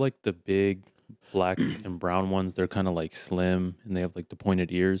 They're like the big black and brown ones. They're kind of like slim and they have like the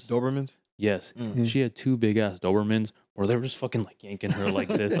pointed ears. Dobermans? Yes. Mm. She had 2 big ass Dobermans where they were just fucking like yanking her like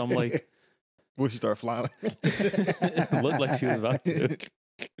this. I'm like, Will she start flying? it looked like she was about to.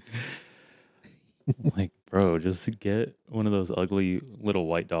 I'm like, bro, just get one of those ugly little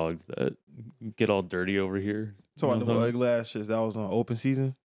white dogs that get all dirty over here. So You I know know what I'm ugly ass shit that was on open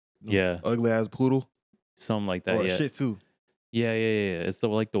season. Yeah. Ugly ass poodle. Something like that. Or Yeah. shit too. Yeah. It's the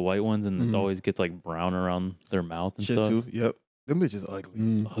like the white ones and it Mhm. always gets like brown around their mouth and Shit stuff. too. Yep. Them bitches ugly.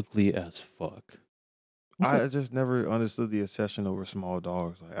 Mm. Ugly as fuck. I just never understood the obsession over small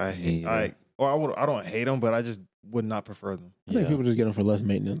dogs. Like I hate, Yeah. I don't hate them, but I just would not prefer them. I think Yeah. people just get them for less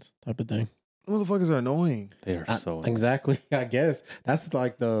maintenance type of thing. Motherfuckers are annoying. They are so Exactly. I guess that's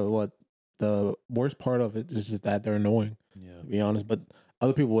like the worst part of it is just that they're annoying. yeah. To be honest, but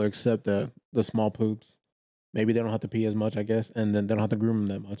other people will accept the small poops. Maybe they don't have to pee as much, I guess, and then they don't have to groom them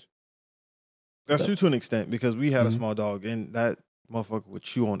that much. That's That- true to an extent because we had a Mhm. small dog and that motherfucker would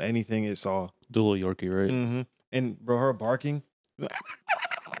chew on anything it saw. Dual Yorkie, right? Mm-hmm. And bro, her barking the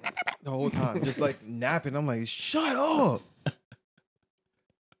whole time, just like napping. I'm like, shut up.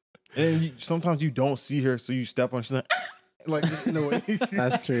 And sometimes you don't see her, so you step on. She's like just in a way.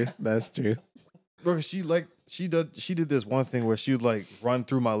 That's true. That's true. Bro, she did this one thing where she would like run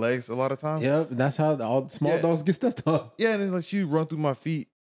through my legs a lot of times. Yep, that's how all small Yeah. dogs get stepped on. Yeah, and then like she'd run through my feet,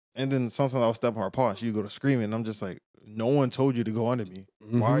 and then sometimes I would step on her paw, and she'd go to screaming. And I'm just like, no one told you to go under me.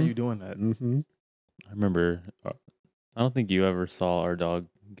 Why are you doing that? Mm-hmm. I remember. I don't think you ever saw our dog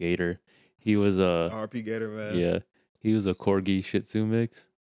Gator. He was a RP Gator, man. yeah. He was a corgi Shih Tzu mix.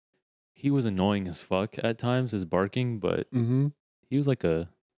 He was annoying as fuck at times, his barking, but Mm-hmm. he was like a.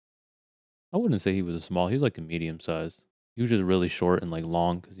 I wouldn't say he was a small. He was like a medium size. He was just really short and like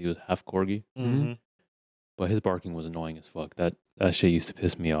long because he was half corgi. Mm-hmm. But his barking was annoying as fuck. That shit used to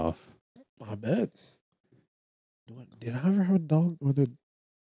piss me off. I bet. Did I ever have a dog with a?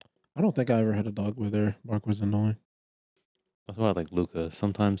 I don't think I ever had a dog where their bark was annoying. That's why I like Luca.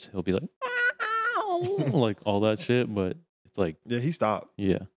 Sometimes he'll be like, like all that shit, but it's like, Yeah, he stopped.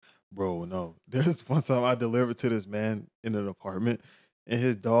 yeah. Bro, no. There's one time I delivered to this man in an apartment, and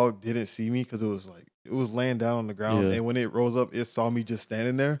his dog didn't see me because it was laying down on the ground, Yeah. and when it rose up, it saw me just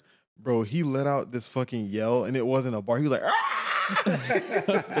standing there. Bro, he let out this fucking yell, and it wasn't a bark. He was like,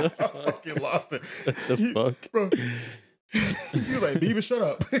 I fucking lost it. What the He- fuck? Bro, he was like, Beavis, shut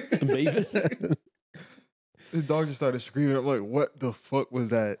up. Beavis? His dog just started screaming. I'm like, what the fuck was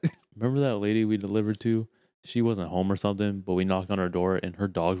that? Remember that lady we delivered to? She wasn't home or something, but we knocked on her door and her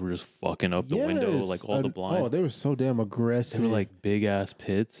dogs were just fucking up the window, Yes. like all the blinds. Oh, they were so damn aggressive. They were like big ass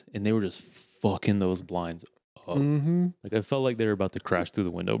pits and they were just fucking those blinds up. Mm-hmm. Like I felt like they were about to crash through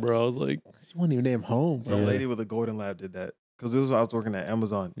the window, bro. I was like, She wasn't even damn home. Some Yeah. lady with a golden lab did that. Because this was when I was working at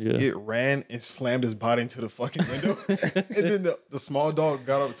Amazon. Yeah. It ran and slammed his body into the fucking window. And then the small dog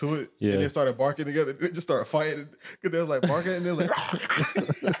got up to it. Yeah. And they started barking together. They just started fighting. Because they was like barking and they was like,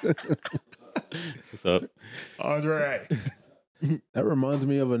 what's up? Andre. That reminds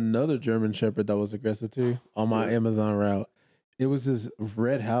me of another German Shepherd that was aggressive too on my Yeah. Amazon route. It was this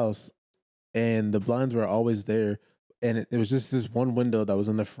red house, and the blinds were always there, and it was just this one window that was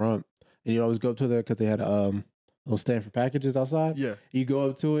in the front, and you always go up to there because they had little stand for packages outside. Yeah. You go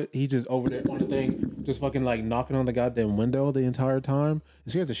up to it, he just over there on the thing, just fucking like knocking on the goddamn window the entire time.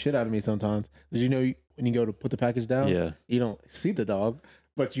 It scares the shit out of me sometimes. Because when you go to put the package down, Yeah. you don't see the dog,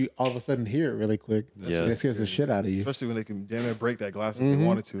 but you all of a sudden hear it really quick. Yeah. And it scares the shit out of you. Especially when they can damn near break that glass if Mhm. they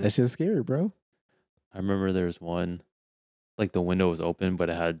wanted to. That shit's scary, bro. I remember there was one, like the window was open, but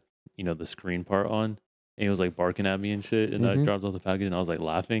it had, the screen part on. And it was like barking at me and shit. And I Mhm. dropped off the package and I was like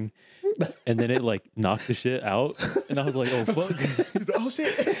laughing. And then it like knocked the shit out. And I was like, oh, fuck. He's like, oh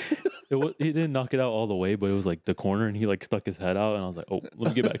shit. He didn't knock it out all the way, but it was like the corner and he like stuck his head out. And I was like, oh, let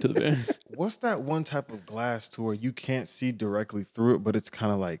me get back to the van. What's that one type of glass to where you can't see directly through it, but it's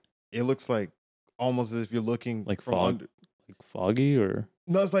kind of like, it looks like almost as if you're looking Like from fog? under. Like foggy or?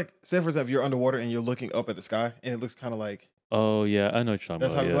 No, it's like, say for example, you're underwater and you're looking up at the sky and it looks kind of like, Oh, yeah. I know what you're talking that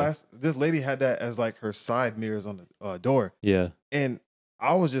about. type Yeah. of glass. This lady had that as like her side mirrors on the door. Yeah. And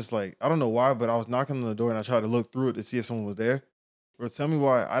I was just like, I don't know why, but I was knocking on the door and I tried to look through it to see if someone was there. Or tell me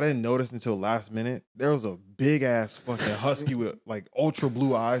why I didn't notice until last minute. There was a big ass fucking husky with like ultra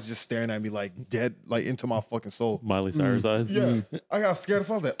blue eyes just staring at me like dead, like into my fucking soul. Miley Cyrus eyes. Yeah. I got scared.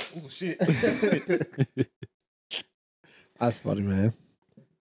 I was like, oh shit. That's funny, man.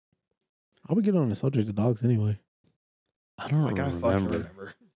 How we get on the subject of dogs anyway? I don't Like I remember. fucking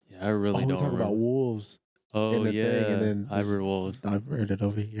remember. Yeah, I really we don't talk remember. about wolves. Oh, the yeah. thing, and then hybrid wolves. Diverted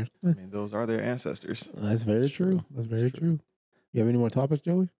over here. I mean, those are their ancestors. That's very That's true. true. That's very true. You have any more topics,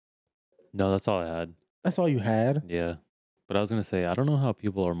 Joey? No, that's all I had. That's all you had? Yeah. But I was going to say, I don't know how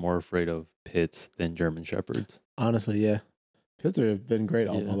people are more afraid of pits than German Shepherds. Honestly, yeah. Pits have been great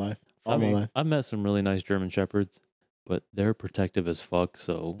all my Yeah. life. I All my mean, life. I've met some really nice German Shepherds, but they're protective as fuck.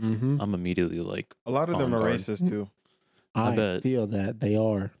 So Mm-hmm. I'm immediately like, A lot of them On are guard. racist too. I bet. feel that they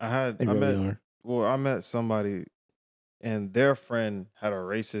are. I They really are. met somebody and their friend had a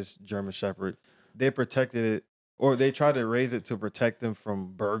racist German Shepherd. They protected it, or they tried to raise it to protect them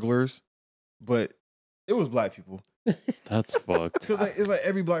from burglars, but it was black people. that's fucked. Because like, it's like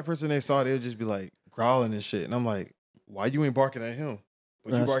every black person they saw, they'd just be like growling and shit. And I'm like, why you ain't barking at him?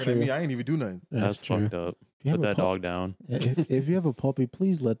 But you That's barking at true. me, I ain't even do nothing. That's true. fucked up. If you have Put a that pup- dog down. if you have a puppy,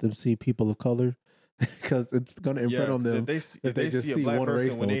 please let them see people of color because it's going to imprint on 'cause them. if they see, if if they they just see a see black one race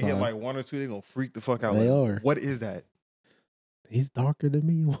person, when the they whole hit time. like one or two, they gonna freak the fuck out. They like, are. What is that? He's darker than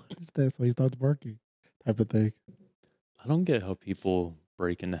me. What is that? So he starts barking, type of thing. I don't get how people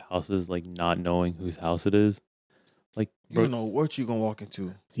break into houses like not knowing whose house it is. Like, You bro, don't know what you gonna walk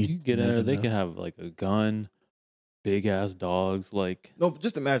into. you get in never there, they know. can have like a gun, big ass dogs. Like, No, but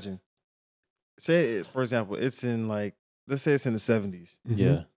just imagine. Say it's, for example, it's in like, let's say it's in the 70s. Mhm.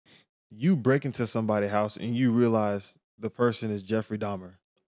 yeah, You break into somebody's house and you realize the person is Jeffrey Dahmer.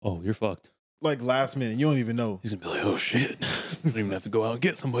 oh, you're fucked. Like last minute, you don't even know. He's gonna be like, oh shit, doesn't even have to go out and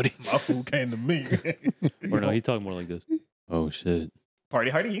get somebody. My food came to me. Or no, he talking more like this. Oh shit, Party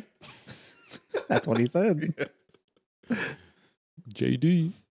hardy. That's what he said.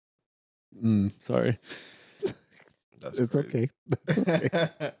 JD. Mm, Sorry, That's it's crazy.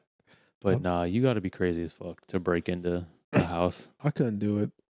 okay. but nah, you got to be crazy as fuck to break into a house. I couldn't do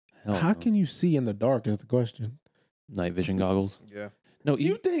it. Hell How no. can you see in the dark? Is the question. Night vision goggles? Yeah. No,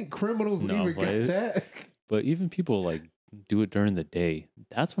 You think criminals No, even but get it- that? but even people like do it during the day.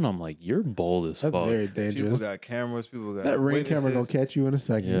 That's when I'm like, you're bold as That's fuck. very People dangerous. got cameras. People got That ring camera gonna witnesses. catch you in a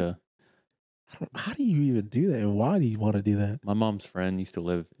second. Yeah. How do you even do that? And why do you want to do that? My mom's friend used to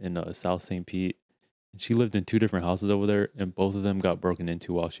live in South St. Pete. And she lived in 2 different houses over there, and both of them got broken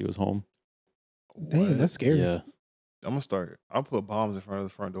into while she was home. Damn, What? that's scary. Yeah. I'm gonna start. I'll put bombs in front of the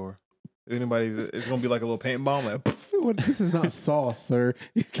front door. If anybody, it's gonna be like a little paint bomb. Like, What- This is not sauce, sir.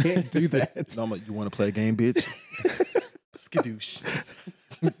 You can't do that. no, I'm like, you want to play a game, bitch? Skadoosh.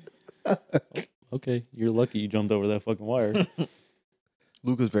 Okay, you're lucky you jumped over that fucking wire.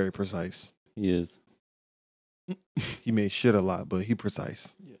 Luca's very precise. He is. He may shit a lot, but he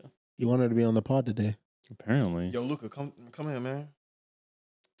precise. Yeah. You wanted to be on the pod today. Apparently. Yo, Luca, come here, man.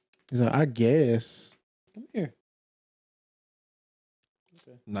 He's like, I guess. Come here.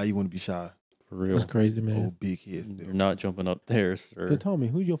 Now you want to be shy. For real. That's crazy, man. Oh, big head. You're not jumping up there, sir. Hey, Tommy,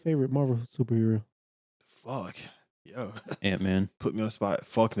 who's your favorite Marvel superhero? Fuck. Yo. Ant-Man. Put me on the spot.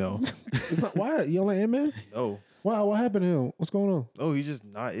 Fuck no. It's not, why? You don't like Ant-Man? No. Wow, what happened to him? What's going on? No, he's just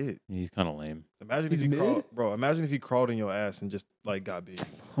not it. He's kind of lame. Imagine He's if you mid? crawled, bro. Imagine if he crawled in your ass and just like got big.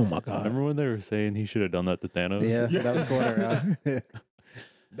 Oh my god. Remember when they were saying he should have done that to Thanos? Yeah, that was going around.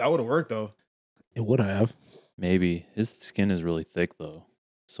 That would have worked though. It would have. Maybe. His skin is really thick, though.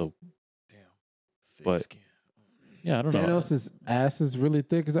 So, Damn. Thick But- skin. yeah, I don't know. Thanos' ass is really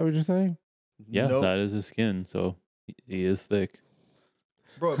thick. Is that what you're saying? Yeah, Nope. that is his skin. So, he is thick.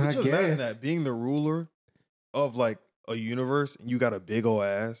 Bro, I could you imagine guess. that being the ruler of like a universe and you got a big old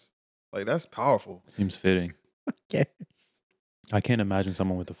ass? Like that's powerful. Seems fitting. Yes. I can't imagine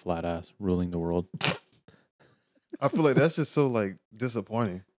someone with a flat ass ruling the world. I feel like that's just so like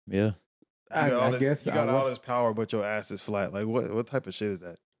disappointing. Yeah. You got all I this- guess you I got all would- this power, but your ass is flat. Like what type of shit is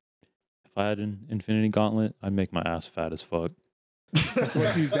that? If I had an infinity gauntlet, I'd make my ass fat as fuck.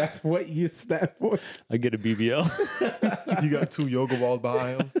 That's what you snap for. I'd get a BBL. You got 2 yoga balls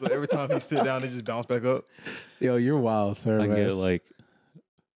behind him, so every time he sit down, they just bounce back up. Yo, you're wild, sir. I man. get like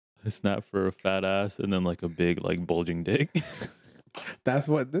a snap for a fat ass and then like a big like bulging dick. That's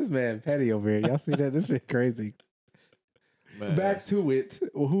what this man petty over here. Y'all see that? This shit crazy. Man, Back to it.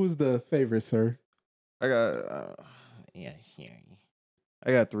 Well, who's the favorite, sir? I got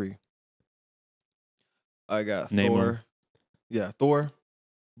I got 3. I got Name 'em. Thor. Yeah, Thor,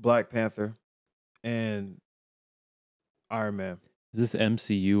 Black Panther, and Iron Man. Is this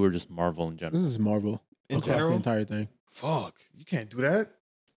MCU or just Marvel in general? This is Marvel. In Across the general, entire thing. fuck, you can't do that.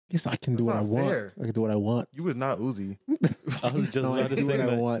 Yes, I can do That's what I not want. fair. I can do what I want. You was not Uzi. I was just No, I about to do say what I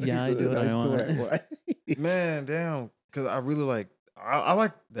that. want. Yeah, I do what I want. Man, damn. Because I really like, I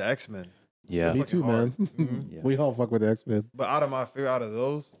like the X-Men. Yeah. Me Fucking too, man. hard. Mhm. Yeah. We all fuck with X-Men. But out of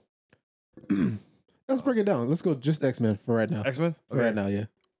those, Let's break it down. Let's go just X-Men for right now. X-Men? For right now, yeah.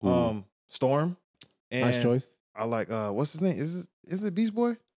 Ooh. Storm. And Nice choice. I like, what's his name? Is it Beast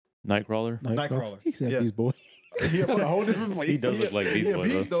Boy? Nightcrawler. Nightcrawler. He said Yeah. these boy. Yeah, from a whole different place. He does look like Beast Yeah, Boy,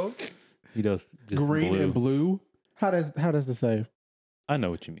 Beast though. He does just Green blue. and blue. How does the say? I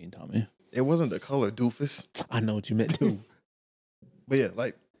know what you mean, Tommy. It wasn't the color doofus. I know what you meant too. But yeah,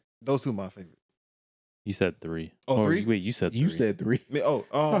 like, those 2 are my favorite. You said 3. Oh, Or, 3? Wait, you said 3. You said 3. I mean,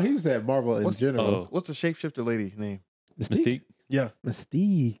 Oh, he said Marvel in what's- general. Oh. what's the shapeshifter lady name? Mystique? Yeah,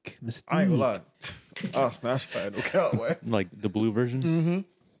 Mystique. I ain't gonna lie. I'll smash her. No count, way. Like the blue version? Mm-hmm.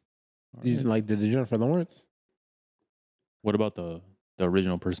 You like the Jennifer Lawrence? What about the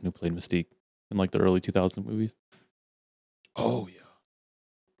original person who played Mystique in like the early 2000 movies? Oh, yeah.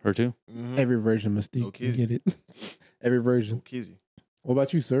 Her too? Mm-hmm. Every version Mystique. No You kidding. get it. Every version. Kizzy. What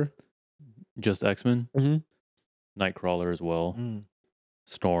about you, sir? Just X-Men? Mm-hmm. Nightcrawler as well. Mm-hmm.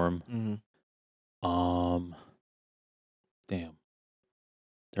 Storm. Damn.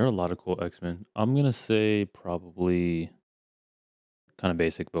 There are a lot of cool X-Men. I'm going to say probably kind of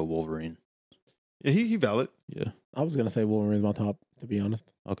basic, but Wolverine. Yeah, he valid. Yeah. I was gonna say Wolverine's my top, to be honest.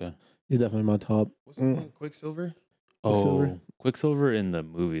 Okay. He's definitely my top. What's his name? Quicksilver? Quicksilver? Oh, Quicksilver in the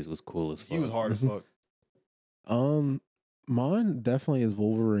movies was cool as fuck. He was hard Mhm. as fuck. Mine definitely is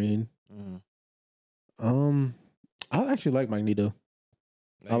Wolverine. I actually like Magneto.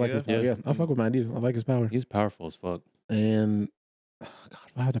 I like his power. Yeah. Yeah, I fuck with Magneto. I like his power. He's powerful as fuck. And God,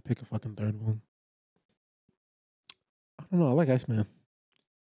 if I had to pick a fucking third one, I don't know. I like Iceman.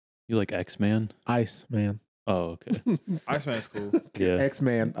 You like X-Man? Iceman. Oh, okay. Iceman's cool. Yeah.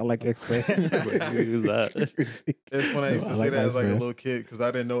 X-Man. I like X-Man. Who's that? It's funny. I used to I say like that as like a Iceman. little kid because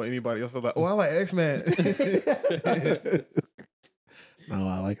I didn't know anybody else. I was like, oh, I like X-Man. No,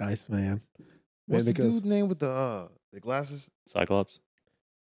 I like Iceman. What's Man, the dude's name with the glasses? Cyclops?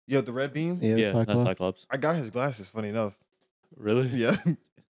 You have the red beam? Yeah, Yeah, that's Cyclops. Cyclops. I got his glasses, funny enough. Really? Yeah.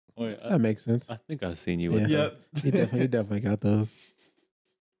 Oh, yeah. That makes sense. I think I've seen you with Yeah. them. yeah. He definitely got those.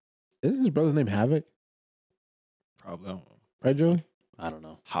 Isn't his brother's name Havoc? Probably. I don't know. Right, Joey? I don't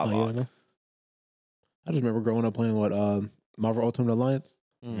know. Oh, you don't know? I just remember growing up playing Marvel Ultimate Alliance.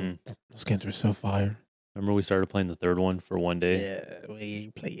 Mhm. Those games were so fire. Remember we started playing the third one for one day? Yeah, we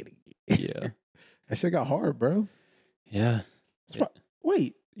ain't play it again. Yeah. That shit got hard, bro. Yeah.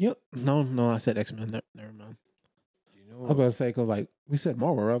 Wait, no, I said X-Men. Never mind. You I was know, about to say, because like we said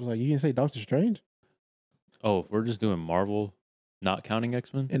Marvel, right? I was like, you didn't say Doctor Strange? Oh, if we're just doing Marvel, not counting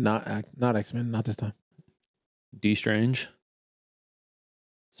X-Men? And not X-Men, not this time. D Strange,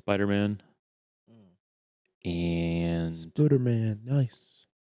 Spider-Man, and Spider-Man, nice.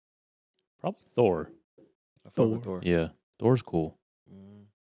 probably Thor. I fuck with Thor. Yeah. Thor's cool.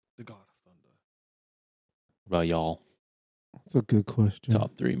 The God of Thunder. What about y'all? That's a good question.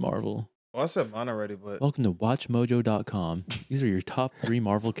 Top 3 Marvel. Well, I said mine already, but Welcome to WatchMojo.com. These are your top 3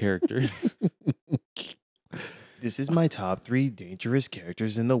 Marvel characters. This is my top 3 dangerous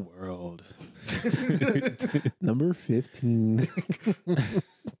characters in the world. Number 15.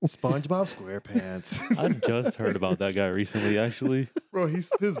 SpongeBob SquarePants. I just heard about that guy recently, actually. Bro, his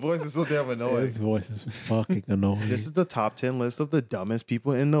voice is so damn annoying. His voice is fucking annoying. This is the top 10 list of the dumbest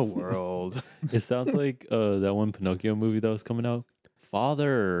people in the world. It sounds like that one Pinocchio movie that was coming out.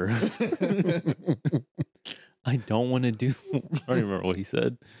 Father, I don't want to do. I don't even remember what he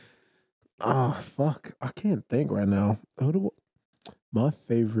said. Ah, fuck. I can't think right now. My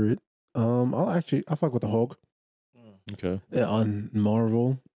favorite. I'll fuck with the Hulk. Okay, On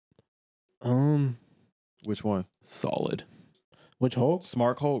Marvel. Which one? solid. Which Hulk?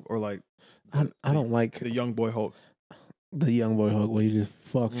 Smart Hulk or like I don't like the young boy Hulk? the young boy Hulk where he just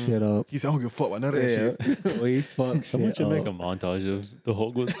fuck shit up. He said, I don't give a fuck about none of that shit. Where he fuck Someone shit should make a up. montage of the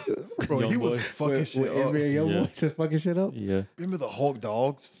Hulk with Bro, young he boy. was fucking With shit up. every young Yeah. boy just fucking shit up. Yeah, Remember the Hulk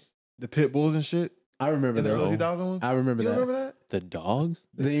dogs? The pit bulls and shit? I remember In the that. early one. 2000 one? I remember You that. remember that? the dogs.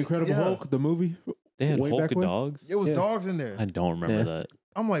 The Incredible Yeah. Hulk, the movie. They had Way Hulk back and when? dogs. It was Yeah. dogs in there. I don't remember Yeah. that.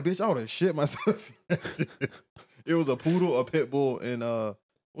 I'm like, bitch, I would have shit myself. It was a poodle, a pit bull, and what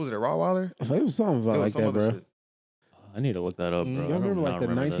was it, a Rottweiler? It was something about It like was some that, other bro. shit. I need to look that up, bro. Y'all I Y'all don't remember like the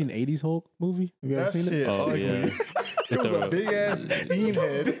remember that. 1980s Hulk movie? Have you ever That seen shit it? Oh, ugly. yeah. It was a the- big ass bean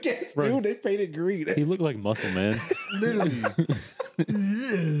head. Big ass Bro. dude, they painted green. He looked like Muscle Man. Literally.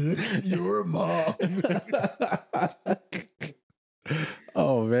 Yeah, your mom.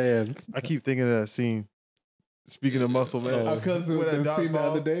 Oh man, I keep thinking of that scene. Speaking of muscle, man. our cousin With that was seen the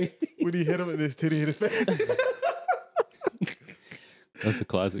dodgeball, other day. when he hit him and his titty hit his face. That's a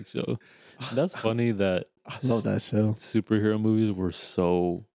classic show. That's funny that I love that show. superhero movies were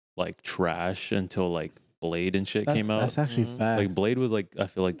so like trash until like Blade and shit came out. That's actually Mhm. facts. Like Blade was like I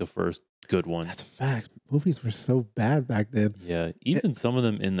feel like the first good one. That's facts. Movies were so bad back then. Yeah, even some of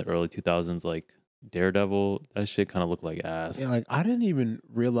them in the early 2000s, like Daredevil, that shit kind of looked like ass. Yeah, like I didn't even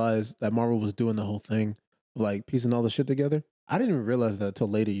realize that Marvel was doing the whole thing, of, like piecing all the shit together. I didn't even realize that until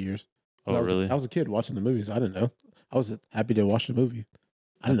later years. Oh, really? I was a kid watching the movies. I didn't know. I was happy to watch the movie.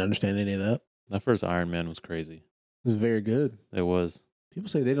 I didn't understand any of that. That first Iron Man was crazy. It was very good. It was. People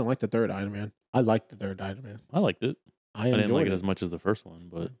say they didn't like the third Iron Man. I liked the third Iron Man. I liked it. I I enjoyed didn't like it it as much as the first one,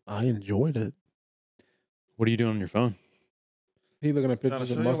 but I enjoyed it. what are you doing on your phone? He looking at Trying to pictures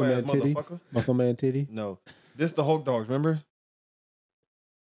show of your Muscle ass, Man titty. motherfucker. Muscle Man titty. No. This the Hulk dogs, remember?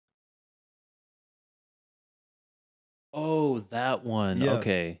 Oh, that one. Yeah.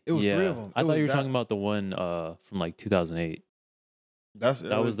 Okay. It was yeah. three of 'em. I It thought was you were that- talking about the one from like 2008. That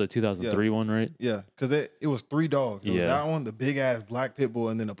was the 2003 one, right? Yeah, because it was 3 dogs. It was Yeah. that one, the big ass black pit bull,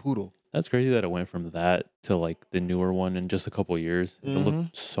 and then a poodle. That's crazy that it went from that to like the newer one in just a couple of years. It Mhm.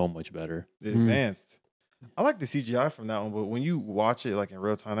 looked so much better. It Mm. advanced. I like the CGI from that one, but when you watch it like in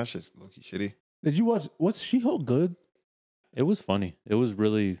real time, that's just low-key shitty. Did you watch? What's She-Hulk good? It was funny. It was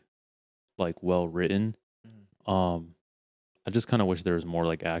really like well written. I just kind of wish there was more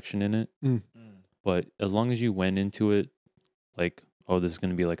like action in it. But as long as you went into it like, oh, this is going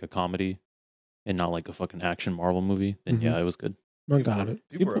to be like a comedy and not like a fucking action Marvel movie, then Mhm. yeah, it was good. I got it.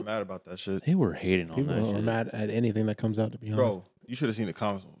 People are People- mad about that shit. They were hating on People that are shit. mad at anything that comes out. To be honest, Bro, you should have seen the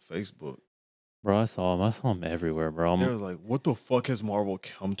comments on Facebook. Bro, I saw them everywhere, bro. They was like, what the fuck has Marvel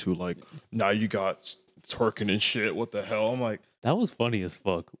come to? Like, now you got twerking and shit. What the hell? I'm like, That was funny as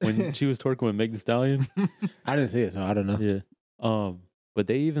fuck when she was twerking with Meg Thee Stallion. I didn't see it, so I don't know. Yeah. But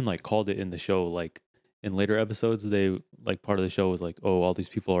they even like called it in the show. Like in later episodes, they like part of the show was like, oh, all these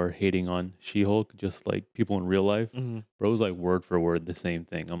people are hating on She-Hulk, just like people in real life. Bro, it was like word for word the same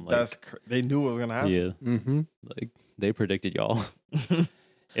thing. I'm like, they knew it was gonna happen. yeah, Mm-hmm. like they predicted y'all.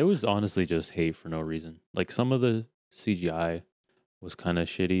 It was honestly just hate for no reason. Like some of the CGI was kind of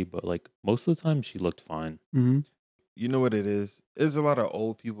shitty, but like most of the time she looked fine. Mm-hmm. You know what it is? There's a lot of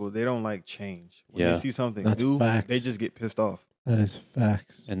old people. They don't like change. When Yeah. they see something That's new, facts. they just get pissed off. That is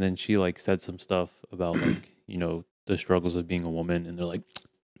facts. And then she like said some stuff about like, you know, the struggles of being a woman, and they're like,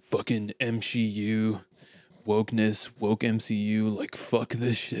 fucking MCU, wokeness, woke MCU, like fuck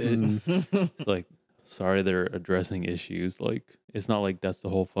this shit. It's like, sorry, they're addressing issues. Like, it's not like that's the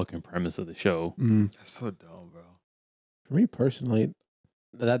whole fucking premise of the show. Mm. That's so dumb, bro. For me personally,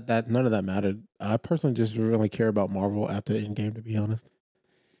 that none of that mattered. I personally just really care about Marvel after Endgame. To be honest,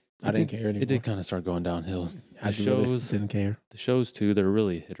 I didn't care anymore. It did kind of start going downhill. I The really shows, didn't care. the shows too, they're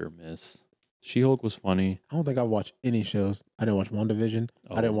really hit or miss. She-Hulk was funny. I don't think I watched any shows. I didn't watch WandaVision.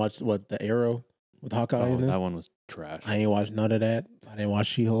 I didn't watch the Arrow with Hawkeye in Oh, it. that one was trash. I ain't watched none of that. I didn't watch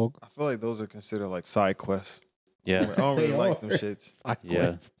She-Hulk. I feel like those are considered like side quests. I Yeah, don't really They like them are. shits.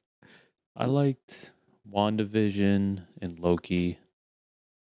 Yeah. I liked WandaVision and Loki.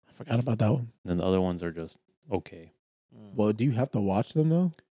 I forgot about that one. And then the other ones are just okay. Well, do you have to watch them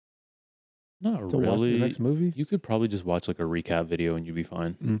though Not to watch the really. next movie? You could probably just watch like a recap video and you'd be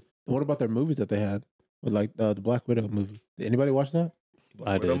fine. What about their movies that they had with like the Black Widow movie? Did anybody watch that?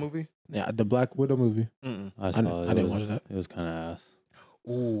 Black Widow did. movie? Yeah, the Black Widow movie. Mm-mm. I saw it. I didn't watch that. It was kind of ass.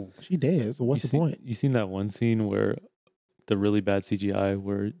 Ooh. She dead. So what's the point? You seen that one scene where the really bad CGI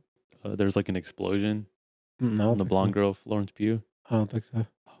where there's like an explosion I don't on the think blonde so. girl, Florence Pugh? I don't think so.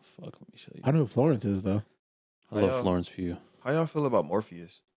 Oh, fuck. Let me show you. I know who Florence is though. I love Florence Pugh. How y'all feel about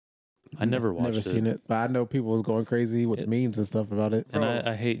Morpheus? I never watched Never seen it, but I know people was going crazy with memes and stuff about it. And Bro.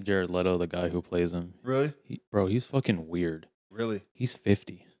 I hate Jared Leto, the guy who plays him. Really? Bro, he's fucking weird. Really? He's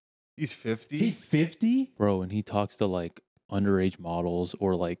 50. He's 50? He 50? Bro, and he talks to like underage models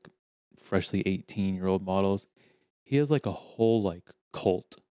or like freshly 18-year-old models. He has like a whole like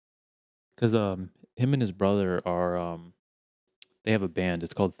cult. Cause him and his brother are they have a band.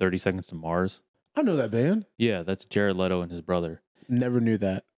 It's called 30 Seconds to Mars. I know that band. Yeah, that's Jared Leto and his brother. Never knew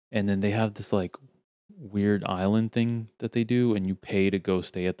that. And then they have this like weird island thing that they do, and you pay to go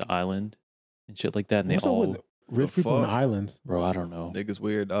stay at the island and shit like that. And What's they up all, with rich people in the fuck? islands? bro, I don't know. Niggas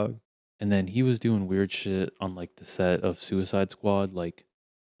weird, dog. And then he was doing weird shit on like the set of Suicide Squad. Like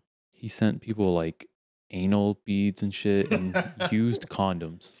he sent people like anal beads and shit and used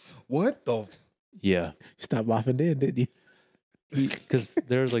condoms. What the? Yeah. You stopped laughing then, didn't you? Because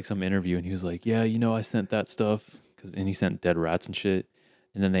there was like some interview and he was like, yeah, you know, I sent that stuff. And he sent dead rats and shit.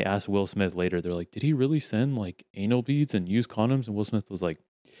 And then they asked Will Smith later, they're like, did he really send like anal beads and use condoms? And Will Smith was like,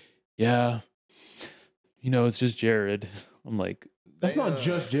 yeah, you know, it's just Jared. I'm like, That's not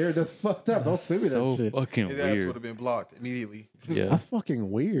just Jared. That's fucked up. Don't send me that so shit. fucking His ass would weird. have been blocked immediately. Yeah. That's fucking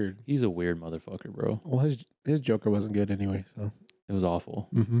weird. He's a weird motherfucker, bro. Well, his Joker wasn't good anyway. So It was awful.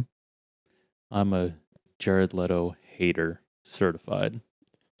 mm-hmm. I'm a Jared Leto hater, certified.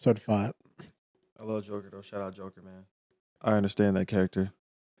 Certified. I love Joker though. Shout out Joker, man. I understand that character.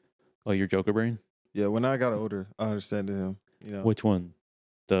 Oh, you're Joker brain? Yeah, when I got older, I understood him. You know, Which one?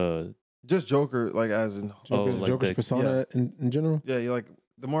 The just Joker, like as in, Joker's, like Joker's the- persona in general. yeah, you like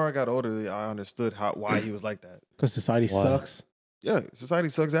the more I got older, I understood why he was like that. Because society Why? sucks. Yeah, society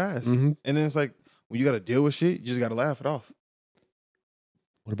sucks ass, Mhm. and then it's like when you got to deal with shit, you just got to laugh it off.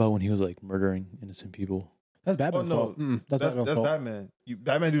 what about when he was like murdering innocent people? That's Batman's no. fault. That's Batman's That's fault. Batman.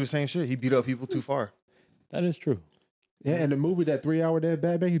 Batman do the same shit. He beat up people too far. That is true. Yeah, and the movie, that 3 hour dead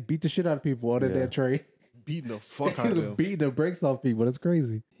Batman, he beat the shit out of people on Yeah. that train. Beating the fuck out He of was them. beating the brakes off people. That's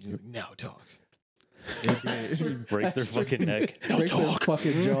crazy. He's like, now talk. Breaks their fucking neck. Now Breaks their talk.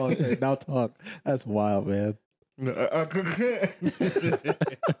 fucking jaw and say, now talk. That's wild, man.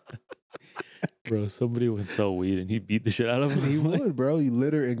 Bro, somebody would sell weed and he beat the shit out of him. He would, bro. You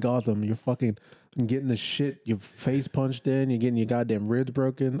litter in Gotham. You're fucking getting the shit, your face punched in. You're getting your goddamn ribs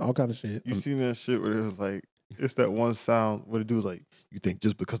broken. All kind of shit. You seen that shit where it was like, it's that one sound where the dude's like, you think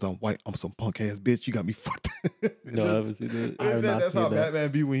just because I'm white, I'm some punk ass bitch, you got me fucked. No, I haven't seen that. I have not That's seen how that. Batman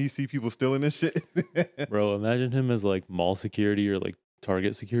be when he see people stealing this shit. Bro, imagine him as like mall security or like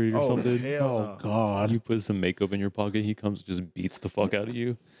Target security or Oh, something. hell Oh, no. God. You put some makeup in your pocket, he comes and just beats the fuck out of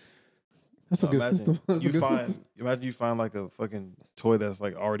you. That's a good Imagine system. That's a you good find, system. imagine you find like a fucking toy that's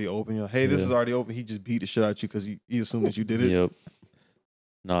like already open. You're like, hey, this Yeah. is already open. He just beat the shit out of you because he assumed that you did it. Yep.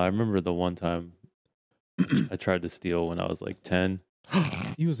 No, I remember the one time I tried to steal when I was like 10.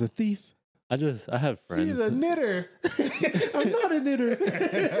 He was a thief. I had friends. He's a knitter. I'm not a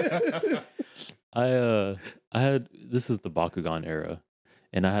knitter. I had, this is the Bakugan era.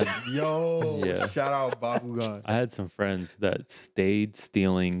 And I had Yo, Yeah. shout out Bakugan. I had some friends that stayed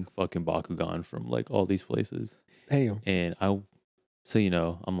stealing fucking Bakugan from like all these places. Damn. And so you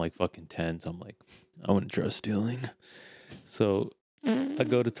know, I'm like fucking 10, so I'm like, I want to try stealing. So I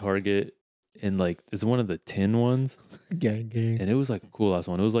go to Target and like it's one of the tin ones, Gang, gang. and it was like a cool ass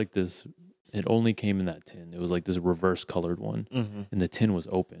one. It was like this. It only came in that tin. It was like this reverse colored one, Mm-hmm. and the tin was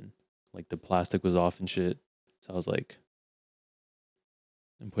open, like the plastic was off and shit. So I was like,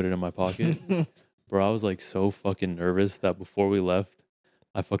 and put it in my pocket. Bro, I was like so fucking nervous that before we left,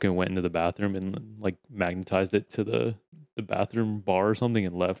 I fucking went into the bathroom and like magnetized it to the bathroom bar or something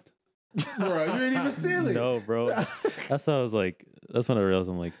and left. Bro, you ain't even stealing. No, bro. That's how I was like, that's when I realized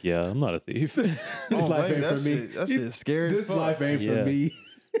I'm like, yeah, I'm not a thief. This Oh, life man, ain't that for me. shit- that shit's scary as This fuck. life ain't Yeah. for me.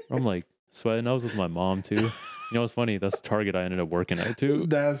 I'm like sweating. I was with my mom too. You know what's funny? That's the Target I ended up working at too.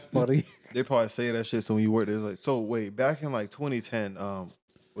 That's funny. They probably say that shit. So when you work there, it's like, so wait, back in like 2010,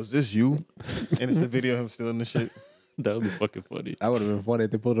 was this you? And it's the video of him stealing the shit. That would be fucking funny. That would have been funny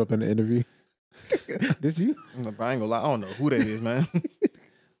if they pulled up in the interview. This you? I'm like, I ain't gonna lie, I don't know who that is, man.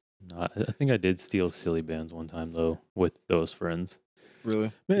 No, I think I did steal silly bands one time though with those friends.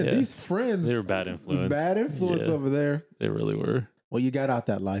 Really? Man, Yeah. these friends. They were bad influence. Bad influence Yeah. over there. They really were. Well, you got out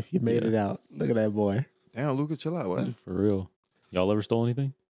that life. You made Yeah. it out. Look at that boy. Damn, Luca, chill out. What? For real. Y'all ever stole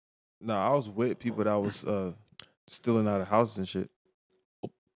anything? No, I was with people that was stealing out of houses and shit.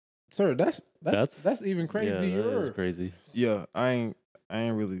 Sir, that's even Yeah, crazier. that is crazy. Yeah, I ain't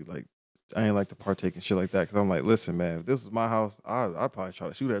really like. I ain't like to partake in shit like that because I'm like, listen, man, if this was my house, I'd probably try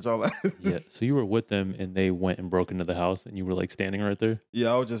to shoot at y'all. Yeah. So you were with them and they went and broke into the house and you were like standing right there?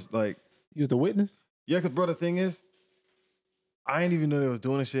 Yeah, I was just like, You was the witness? yeah, because bro, the thing is, I didn't even know they was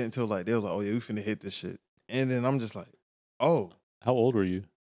doing this shit until like they was like, oh yeah, we finna hit this shit, and then I'm just like, oh, How old were you?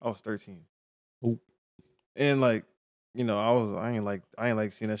 I was 13. Ooh. And like, you know, I ain't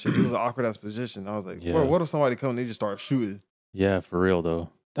like seeing that shit. It was an awkward ass position. I was like, Yeah. bro, what if somebody come and they just start shooting? Yeah, for real though.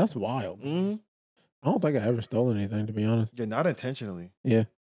 That's wild. Mm-hmm. I don't think I ever stole anything, to be honest. Yeah, not intentionally. Yeah.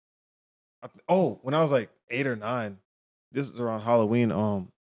 When I was like 8 or 9, this is around Halloween.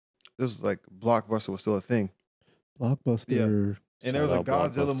 This was like Blockbuster was still a thing, Blockbuster. and there was a Shout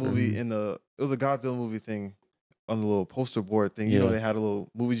out Godzilla Blockbuster. movie it was a Godzilla movie thing on the little poster board thing. You know, Yeah. they had a little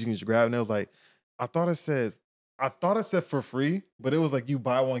movies you can just grab, and it was like, I thought it said for free, but it was like you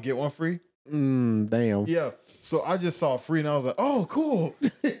buy one get one free. Damn. Yeah. So I just saw free and I was like, oh, cool.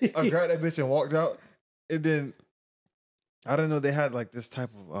 I grabbed that bitch and walked out. And then I didn't know they had like this type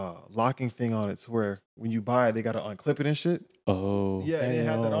of locking thing on it to where when you buy it, they got to unclip it and shit. Oh. Yeah. And they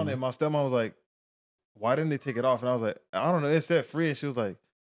had that on it. And my stepmom was like, why didn't they take it off? And I was like, I don't know. It said free. And she was like,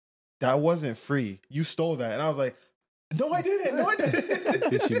 that wasn't free. You stole that. And I was like, no, I didn't. No, I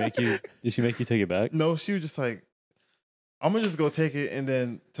didn't. Did she make you take it back? No, she was just like, I'm going to just go take it and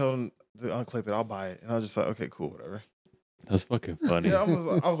then tell them to unclip it. I'll buy it. And I was just like, okay, cool, whatever. That's fucking funny. Yeah,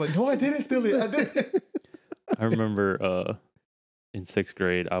 I was like, no, I didn't steal it. I didn't. I remember in 6th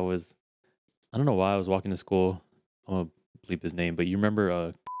grade, I don't know why I was walking to school. I'm gonna bleep his name, but you remember I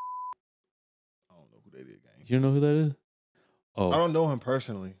don't know who they did, gang. you don't know who that is? I Oh, don't know him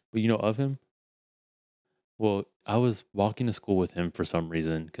personally. but you know of him? Well, I was walking to school with him for some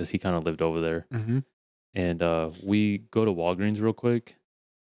reason because he kind of lived over there. Mm-hmm. And we go to Walgreens real quick.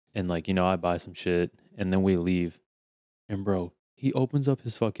 And like, you know, I buy some shit and then we leave. And bro, he opens up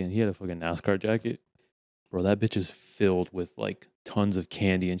he had a fucking NASCAR jacket. Bro, that bitch is filled with like tons of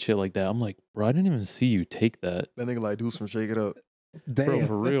candy and shit like that. I'm like, bro, I didn't even see you take that. That nigga like do some shake it up. Damn. Bro,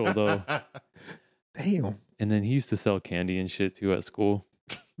 for real though. Damn. And then he used to sell candy and shit too at school.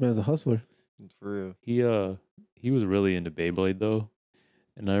 Man's a hustler. For real. He was really into Beyblade though.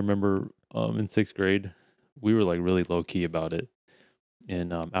 And I remember in 6th grade, we were like really low key about it.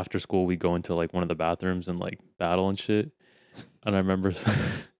 And after school we go into like one of the bathrooms and like battle and shit. And I remember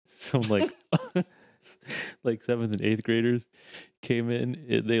some like like 7th and 8th graders came in.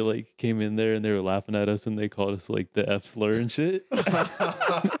 They like came in there and they were laughing at us and they called us like the F slur and shit.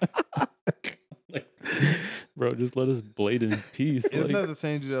 Like, bro, just let us blade in peace. Isn't like, that the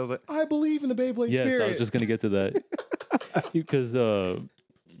same dude that was like, I believe in the Beyblade yes, spirit? I was just gonna get to that because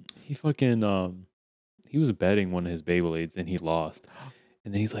he fucking he was betting one of his Beyblades and he lost,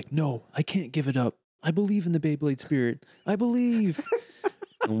 and then he's like, "No, I can't give it up. I believe in the Beyblade spirit. I believe."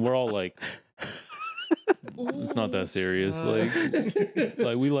 And we're all like, "It's not that serious."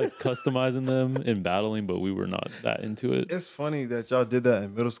 Like we like customizing them and battling, but we were not that into it. It's funny that y'all did that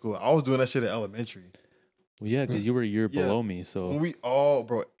in middle school. I was doing that shit in elementary. Well, yeah, because you were a year Yeah. below me, so When we all,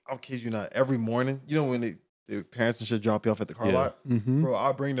 bro, I'll kid you not, every morning, you know when the parents and shit drop you off at the car Yeah. lot? Mm-hmm. Bro,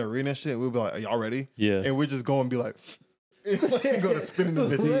 I'll bring the arena and shit, and we'll be like, are y'all ready? yeah. And we just go and be like, go to spinning the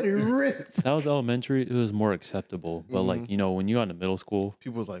bitch. That was elementary. It was more acceptable, but like Mhm. you know, when you got into middle school,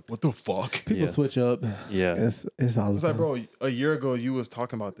 People was like, what the fuck? People Yeah. switch up. yeah, It's all the It's like, time. bro, a year ago you was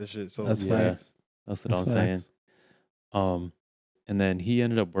talking about this shit. So That's Yeah. facts. that's what That's I'm facts. saying. And then he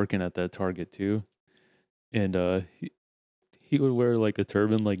ended up working at that Target too, and he would wear like a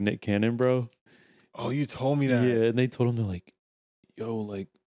turban like Nick Cannon, bro. oh, you told me that. Yeah, and they told him they're like, "Yo, like,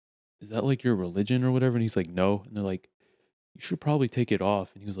 is that like your religion or whatever?" And he's like, "No," and they're like, "You should probably take it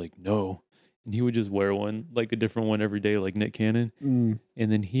off," and he was like, "No," and he would just wear one like a different one every day, like Nick Cannon. Mm.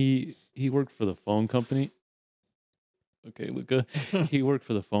 And then he worked for the phone company. Okay, Luca. He worked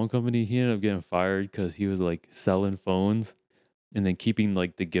for the phone company. He ended up getting fired because he was like selling phones and then keeping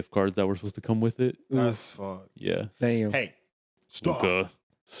like the gift cards that were supposed to come with it. That's fuck. Yeah. Damn. Hey, stop. Luca,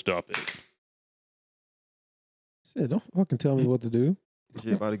 stop it. Shit, don't fucking tell me what to do.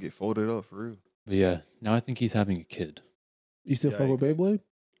 Shit about to get folded up for real. But yeah, now I think he's having a kid. You still fuck with Yikes. Beyblade?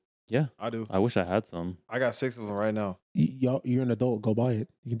 Yeah. I do. I wish I had some. I got 6 of them right now. You're an adult. Go buy it.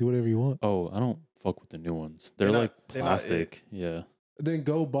 You can do whatever you want. Oh, I don't fuck with the new ones. They're They're not- like they're not it. plastic. Yeah. Then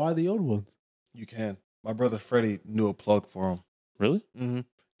go buy the old ones. You can. My brother Freddie knew a plug for them. Really? Mm-hmm.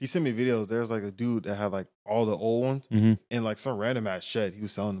 He sent me videos. There's like a dude that had like all the old ones Mm-hmm. and like some random ass shed. He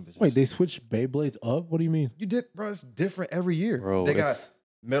was selling them bitches. Wait, they switched Beyblades up? What do you mean? You did, bro. It's different every year. Bro, they got it's-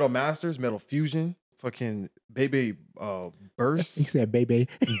 Metal Masters, Metal Fusion, fucking Beyblade He Burst. said baby.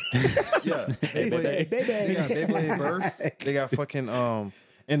 Yeah, Beyblade. They got Beyblade Burst. They got fucking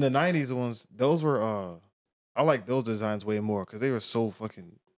in the '90s ones. Those were I like those designs way more because they were so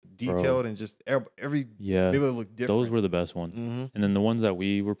fucking detailed and just every Yeah. Beyblade looked different. Those were the best ones. Mm-hmm. And then the ones that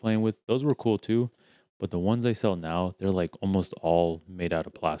we were playing with, those were cool too. But the ones they sell now, they're like almost all made out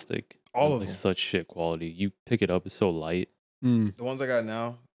of plastic. All And, of like them. such shit quality. You pick it up, it's so light. Mm. The ones I got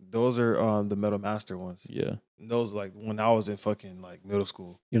now, those are the Metal Master ones. Yeah. And those like when I was in fucking like middle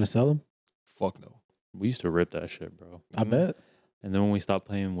school. You gonna sell them? Fuck no. We used to rip that shit, bro. I Mhm. bet. And then when we stopped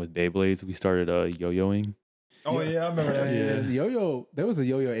playing with Beyblades, we started yo-yoing. Oh yeah, I remember that. Yeah. shit. The yo-yo. There was a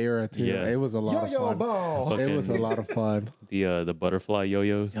yo-yo era too. Yeah. It was a lot of fun. ball. It was a Fucking- lot of fun. The butterfly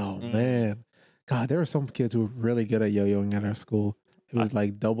yo-yos. Yo, Mm. man. God, there were some kids who were really good at yo-yoing at our school. It was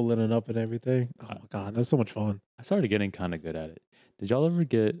like doubling it up and everything. Oh my God, that was so much fun. I started getting kind of good at it. Did y'all ever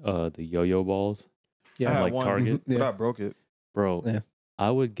get the yo-yo balls? I Yeah, had like one, Target? but Yeah. I broke it. Bro, Yeah. I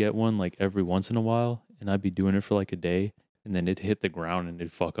would get one like every once in a while and I'd be doing it for like a day and then it'd hit the ground and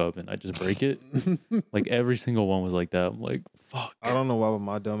it'd fuck up and I'd just break it. Like every single one was like that. I'm like, fuck. I don't know why, but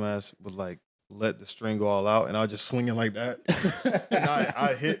my dumb ass would like let the string go all out, and I'll just swing it like that, and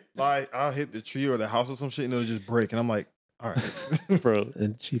I hit the tree or the house or some shit, and it'll just break, and I'm like, all right, Bro,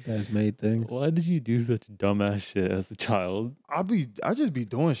 and cheap ass made things. why did you do such dumbass shit as a child? I just be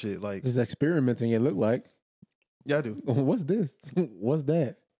doing shit like, Just experimenting. It looked like. yeah, I do. What's this? What's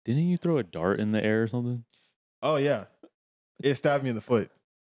that? Didn't you throw a dart in the air or something? Oh yeah, it stabbed me in the foot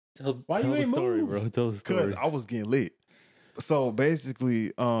Why tell you the ain't story, move? bro. Tell the because story. I was getting lit. So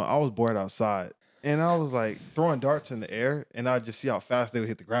basically, I was bored outside, and I was like throwing darts in the air, and I just see how fast they would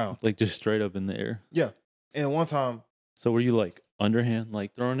hit the ground. Like just straight up in the air. Yeah, and one time. So were you like underhand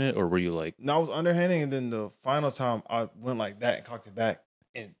like throwing it or were you like No, I was underhanding, and then the final time I went like that and cocked it back,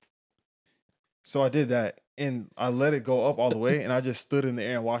 and so I did that, and I let it go up all the way, and I just stood in the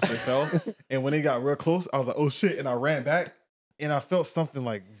air and watched it fell. And when it got real close, I was like, "Oh shit!" And I ran back, and I felt something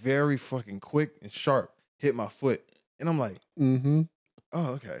like very fucking quick and sharp hit my foot, and I'm like, Mm-hmm. "Oh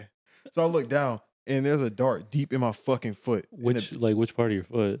okay." So I look down, and there's a dart deep in my fucking foot. And which part of your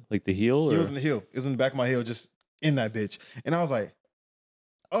foot? Like the heel it or was in the heel. It was in the back of my heel, just in that bitch. And I was like,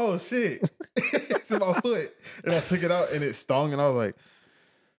 oh shit. It's in my foot. And I took it out and it stung and I was like,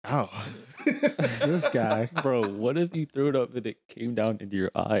 ow. This guy. Bro, what if you threw it up and it came down into your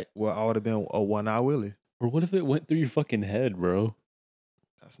eye? Well, I would have been a 1 eye Willie. Or what if it went through your fucking head, bro?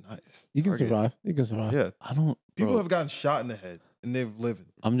 That's nice. You can Target. survive. You can survive. Yeah. I don't People bro, have gotten shot in the head and they've lived.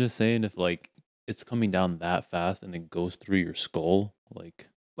 I'm just saying if like it's coming down that fast and it goes through your skull, like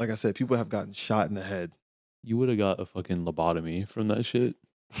Like I said, people have gotten shot in the head. you would have got a fucking lobotomy from that shit.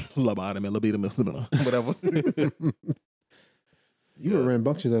 Whatever. You were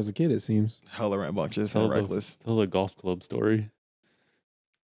rambunctious as a kid, it seems. Hella rambunctious Tell and the, reckless. tell the golf club story.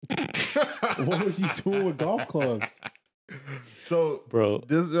 What were you doing with golf clubs? So Bro,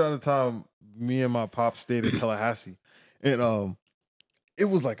 this is around the time me and my pop stayed in Tallahassee. And it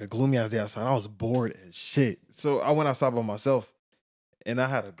was like a gloomy ass day outside. I was bored as shit. So I went outside by myself and I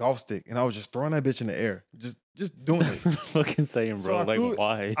had a golf stick and I was just throwing that bitch in the air. Just doing that's it. what I'm fucking saying, So bro. I Like threw it-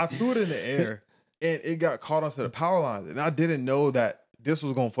 why? I threw it in the air and it got caught onto the power lines. And I didn't know that this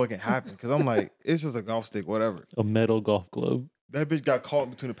was gonna fucking happen. Cause I'm like, it's just a golf stick, whatever. A metal golf club. That bitch got caught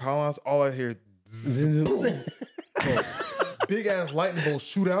between the power lines. All I hear bro, big ass lightning bolts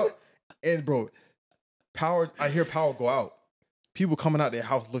shoot out, and bro, I hear power go out. People coming out their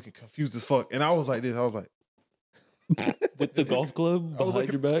house looking confused as fuck, and I was like this. I was like, With the golf club I was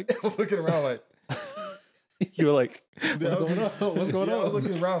behind your back. I was looking around like, You were like, I was- going on? What's going yeah, I was on?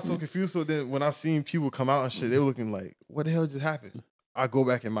 looking around so confused. So then when I seen people come out and shit, they were looking like, what the hell just happened? I go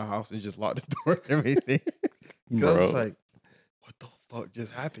back in my house and just lock the door and everything. Cause I was bro. like, what the fuck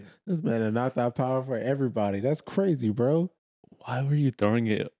just happened? This man had knocked out power for everybody. That's crazy, bro. Why were you throwing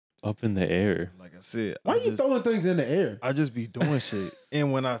it up in the air? Like I said, Why I are you just, throwing things in the air? I just be doing shit.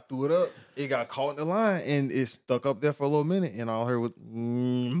 And when I threw it up, it got caught in the line and it stuck up there for a little minute. And all I heard was,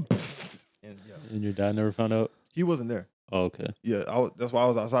 and yeah, And your dad never found out? he wasn't there. Oh, okay. Yeah, that's why I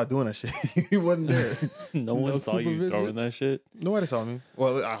was outside doing that shit. He wasn't there. No one No saw you supervision? throwing that shit. Nobody saw me.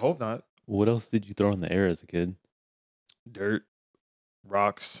 Well, I hope not. What else did you throw in the air as a kid? Dirt,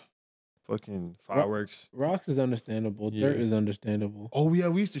 rocks, fucking fireworks. Rocks is understandable. Dirt Yeah. is understandable. Oh yeah,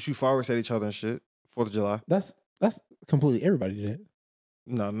 we used to shoot fireworks at each other and shit. 4th of July. That's completely everybody did it.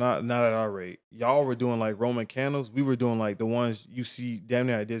 No, not at our rate. Y'all were doing like Roman candles. We were doing like the ones you see damn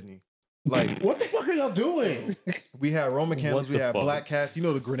near at Disney. Like What the fuck are y'all doing? we had Roman candles, we the had fuck? black cats. You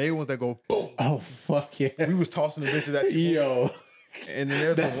know the grenade ones that go boom. Oh fuck yeah! We was tossing the bitches at Yo, and then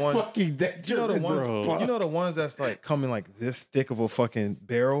there's that's the one. fucking dangerous, You know the ones, bro. you know the ones that's like coming like this thick of a fucking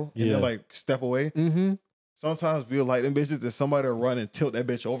barrel, and Yeah. then like step away. Mm-hmm. Sometimes we'll light them bitches, and somebody will run and tilt that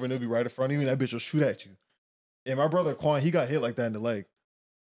bitch over, and it'll be right in front of you, and that bitch will shoot at you. And my brother Quan, he got hit like that in the leg.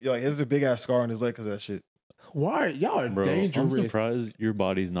 Yeah, like there's a big ass scar on his leg because of that shit. Why y'all are Bro, dangerous? I'm surprised your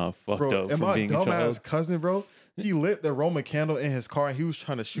body's not fucked Bro, up and from my being a dumbass child. cousin, bro, he lit the Roman candle in his car, and he was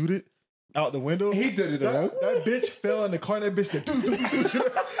trying to shoot it out the window. He did it. That bitch fell in the car, and that bitch said, "Doo, doo, doo, doo." I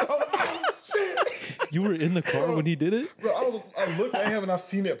was like, "Oh, shit." You were in the car Bro. when he did it? Bro, I looked at him and I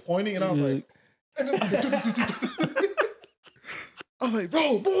seen it pointing, and I was like, and I was like,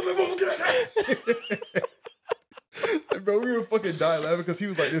 bro, move it, get out. And bro, we were fucking dying laughing because he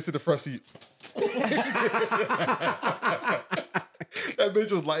was like this in the front seat. That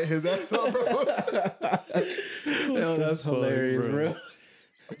bitch was lighting his ass up, bro. Yo, that's funny, hilarious, bro. bro.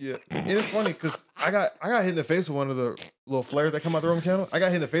 Yeah, and it's funny because I got hit in the face with one of the little flares that come out the Roman candle. I got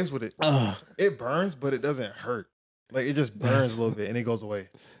hit in the face with it. Ugh. It burns, but it doesn't hurt. Like it just burns a little bit and it goes away.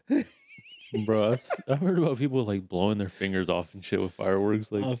 Bro, I've heard about people like blowing their fingers off and shit with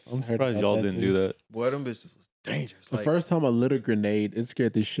fireworks. Like, I've I'm heard surprised about y'all that, didn't too. do that. Boy, them bitches was dangerous. The Like first time I lit a grenade, it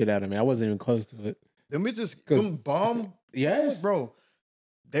scared the shit out of me. I wasn't even close to it. them bitches, them bomb, Yes, bro.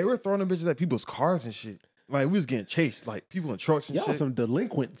 They were throwing them bitches at people's cars and shit. Like we was getting chased, like people in trucks and Y'all shit. some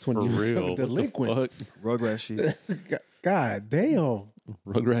delinquents when For you real, some what the delinquents. Rugrat shit. God damn.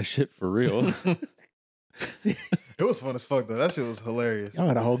 Rugrat shit for real. It was fun as fuck though. That shit was hilarious. Y'all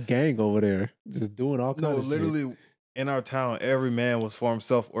had a whole gang over there just doing all kinds No, of shit. literally in our town, every man was for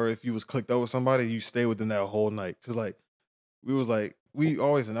himself. Or if you was clicked over somebody, you stay with them that whole night. Cause like we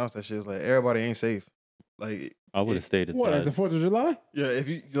always announce that shit. It's like everybody ain't safe. Like I would have stayed inside. What, at the 4th of July? yeah,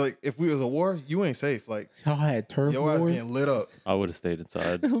 if we was a war, you ain't safe. Like Y'all had turf your ass wars? getting lit up. I would have stayed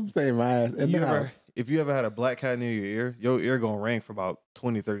inside. I'm saying my ass in the house. If you ever had a black cat near your ear gonna ring for about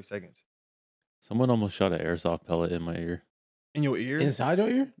 20, 30 seconds. Someone almost shot an airsoft pellet in my ear. In your ear? Inside your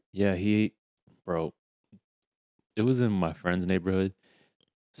ear? Yeah, bro, it was in my friend's neighborhood.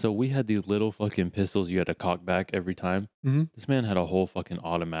 So we had these little fucking pistols you had to cock back every time. Mhm. This man had a whole fucking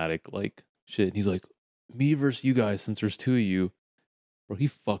automatic, like, shit. And he's like, me versus you guys, since there's two of you. Bro, he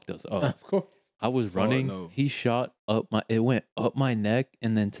fucked us up. Of course. I was Fuck running. no. He shot it went up my neck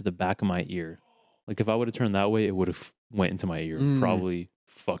and then to the back of my ear. Like, if I would have turned that way, it would have went into my ear. Mm. Probably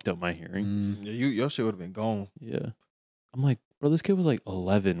fucked up my hearing. Mm. Yeah, your shit would have been gone. Yeah. I'm like, bro, this kid was like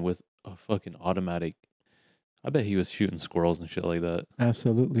 11 with a fucking automatic. I bet he was shooting squirrels and shit like that.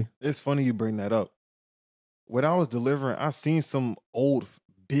 Absolutely. It's funny you bring that up. When I was delivering, I seen some old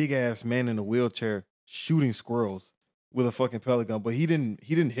big ass man in a wheelchair shooting squirrels with a fucking pellet gun, but he didn't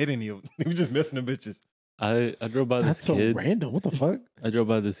hit any of them. He was just missing the bitches. I drove by That's this so kid. random. What the fuck? I drove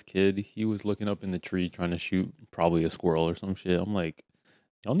by this kid. He was looking up in the tree trying to shoot probably a squirrel or some shit. I'm like,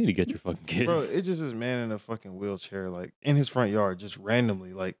 y'all need to get your fucking kids. Bro, it's just this man in a fucking wheelchair, like in his front yard, just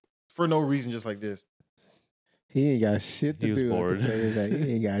randomly, like for no reason, just like this. He ain't got shit to He was do. I can bored. tell you that.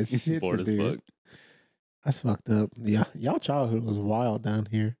 He ain't got shit Bored to as do. fuck. That's fucked up. Yeah, y'all childhood was wild down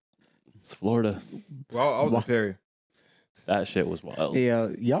here. It's Florida. Well, I was Wha- in Perry. That shit was wild. Yeah,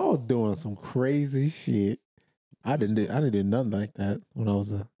 y'all doing some crazy shit. I didn't do nothing like that when I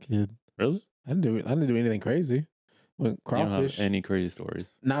was a kid. Really? I didn't do anything crazy. When You don't crawfish, have any crazy stories.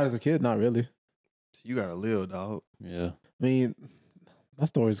 not as a kid, not really. You gotta live, dog. Yeah. I mean, that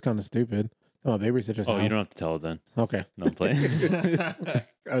story is kind of stupid. Oh, my babysitter's Oh, house. you don't have to tell it then. Okay. No, I'm playing.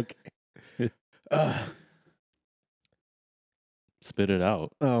 Okay. Spit it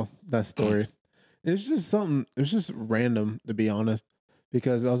out. Oh, that story. It's just something. It's just random, to be honest.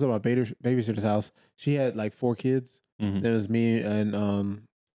 Because I was at my babysitter's house. She had like 4 kids. Mhm. There was me and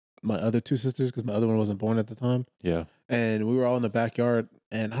my other 2 sisters, because my other one wasn't born at the time. Yeah. And we were all in the backyard.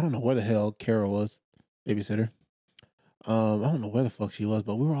 And I don't know where the hell Carol was, babysitter. I don't know where the fuck she was,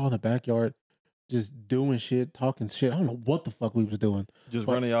 but we were all in the backyard, just doing shit, talking shit. I don't know what the fuck we was doing. Just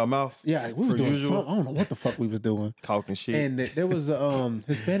But- running y'all mouth, Yeah, we was Per doing usual. something. I don't know what the fuck we was doing. talking shit. And there was a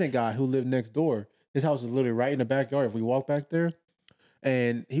Hispanic guy who lived next door. His house was literally right in the backyard. If we walked back there,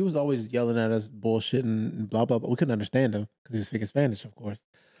 and he was always yelling at us, bullshitting, and blah blah blah. We couldn't understand him because he was speaking Spanish, of course.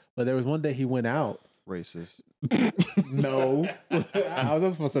 But there was one day he went out. Racist. No, I was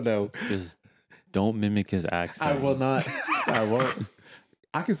not supposed to know. Just don't mimic his accent. I will not. I won't.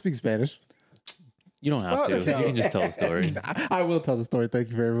 I can speak Spanish. You don't have Stop to. it. You can just tell the story. I will tell the story. Thank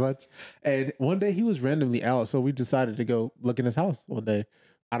you very much. And one day he was randomly out, so we decided to go look in his house one day.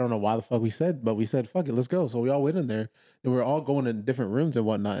 I don't know why the fuck we said, but we said, fuck it, let's go. So we all went in there and we were all going in different rooms and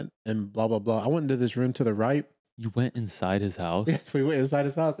whatnot and blah, blah, blah. I went into this room to the right. You went inside his house? Yes, we went inside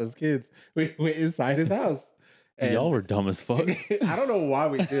his house as kids. We went inside his house. And Y'all were dumb as fuck. I don't know why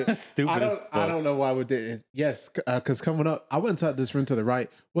we did. Stupid as fuck. I don't know why we did. Yes, because coming up, I went inside this room to the right.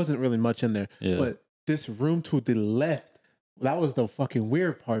 Wasn't really much in there. Yeah. But this room to the left, that was the fucking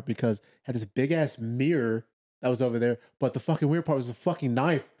weird part because it had this big ass mirror that was over there. But the fucking weird part was a fucking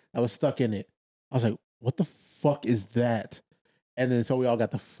knife that was stuck in it. I was like, what the fuck is that? And then so we all got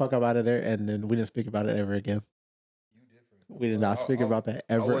the fuck up out of there, and then we didn't speak about it ever again. We did not speak about that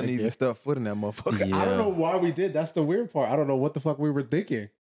I ever wouldn't again. even step foot in that motherfucker. Yeah. I don't know why we did. That's the weird part. I don't know what the fuck we were thinking.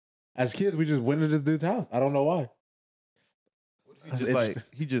 As kids, we just went to this dude's house. I don't know why.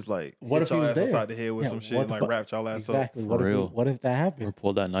 He just like What hit if he y'all was ass there? upside the head with Yeah, some what shit and the like fuck? wrapped y'all ass up. Exactly. For real. What if that Or happened?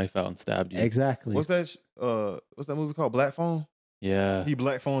 pulled that knife out and stabbed you. Exactly. What's that movie called? Black Phone? Yeah. He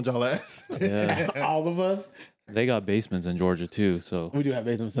black phoned y'all ass. Yeah. All of us. They got basements in Georgia too. So We do have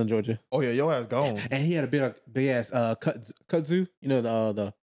basements in Georgia, Oh yeah, your ass gone. and he had a big ass kudzu. You know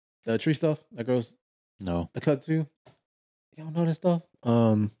the tree stuff that grows. no. The kudzu. You don't know that stuff?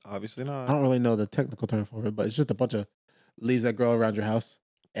 Obviously I not. don't really know the technical term for it, but it's just a bunch of leaves that grow around your house,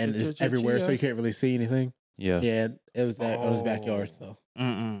 and it's everywhere, so you can't really see anything. Yeah. Yeah, it was that in his backyard, Oh. so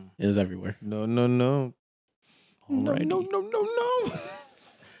Mm-mm. it was everywhere. No, no, no. No, Alrighty. no, no, no, no.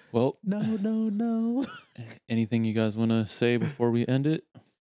 Well, No. anything you guys want to say before we end it?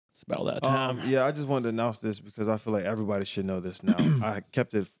 It's about that time. Yeah, I just wanted to announce this because I feel like everybody should know this now. I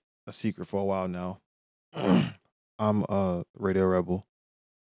kept it a secret for a while now. I'm a Radio Rebel.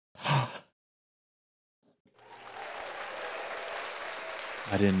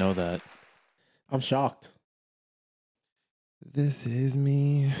 I didn't know that. I'm shocked. This is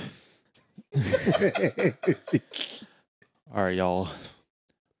me. All right, y'all.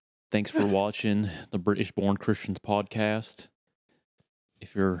 Thanks for watching the British Born Christians podcast.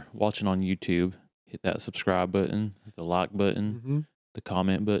 If you're watching on YouTube, hit that subscribe button, hit the like button, Mm-hmm. the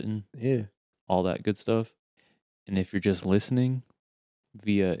comment button, Yeah. all that good stuff. And if you're just listening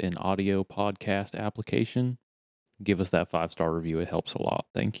via an audio podcast application, give us that 5-star review. It helps a lot.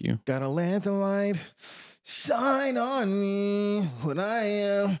 Thank you. Gotta let the light shine on me when I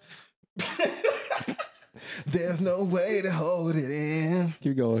am. There's no way to hold it in.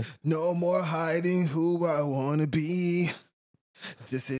 Keep going. No more hiding who I wanna be. This is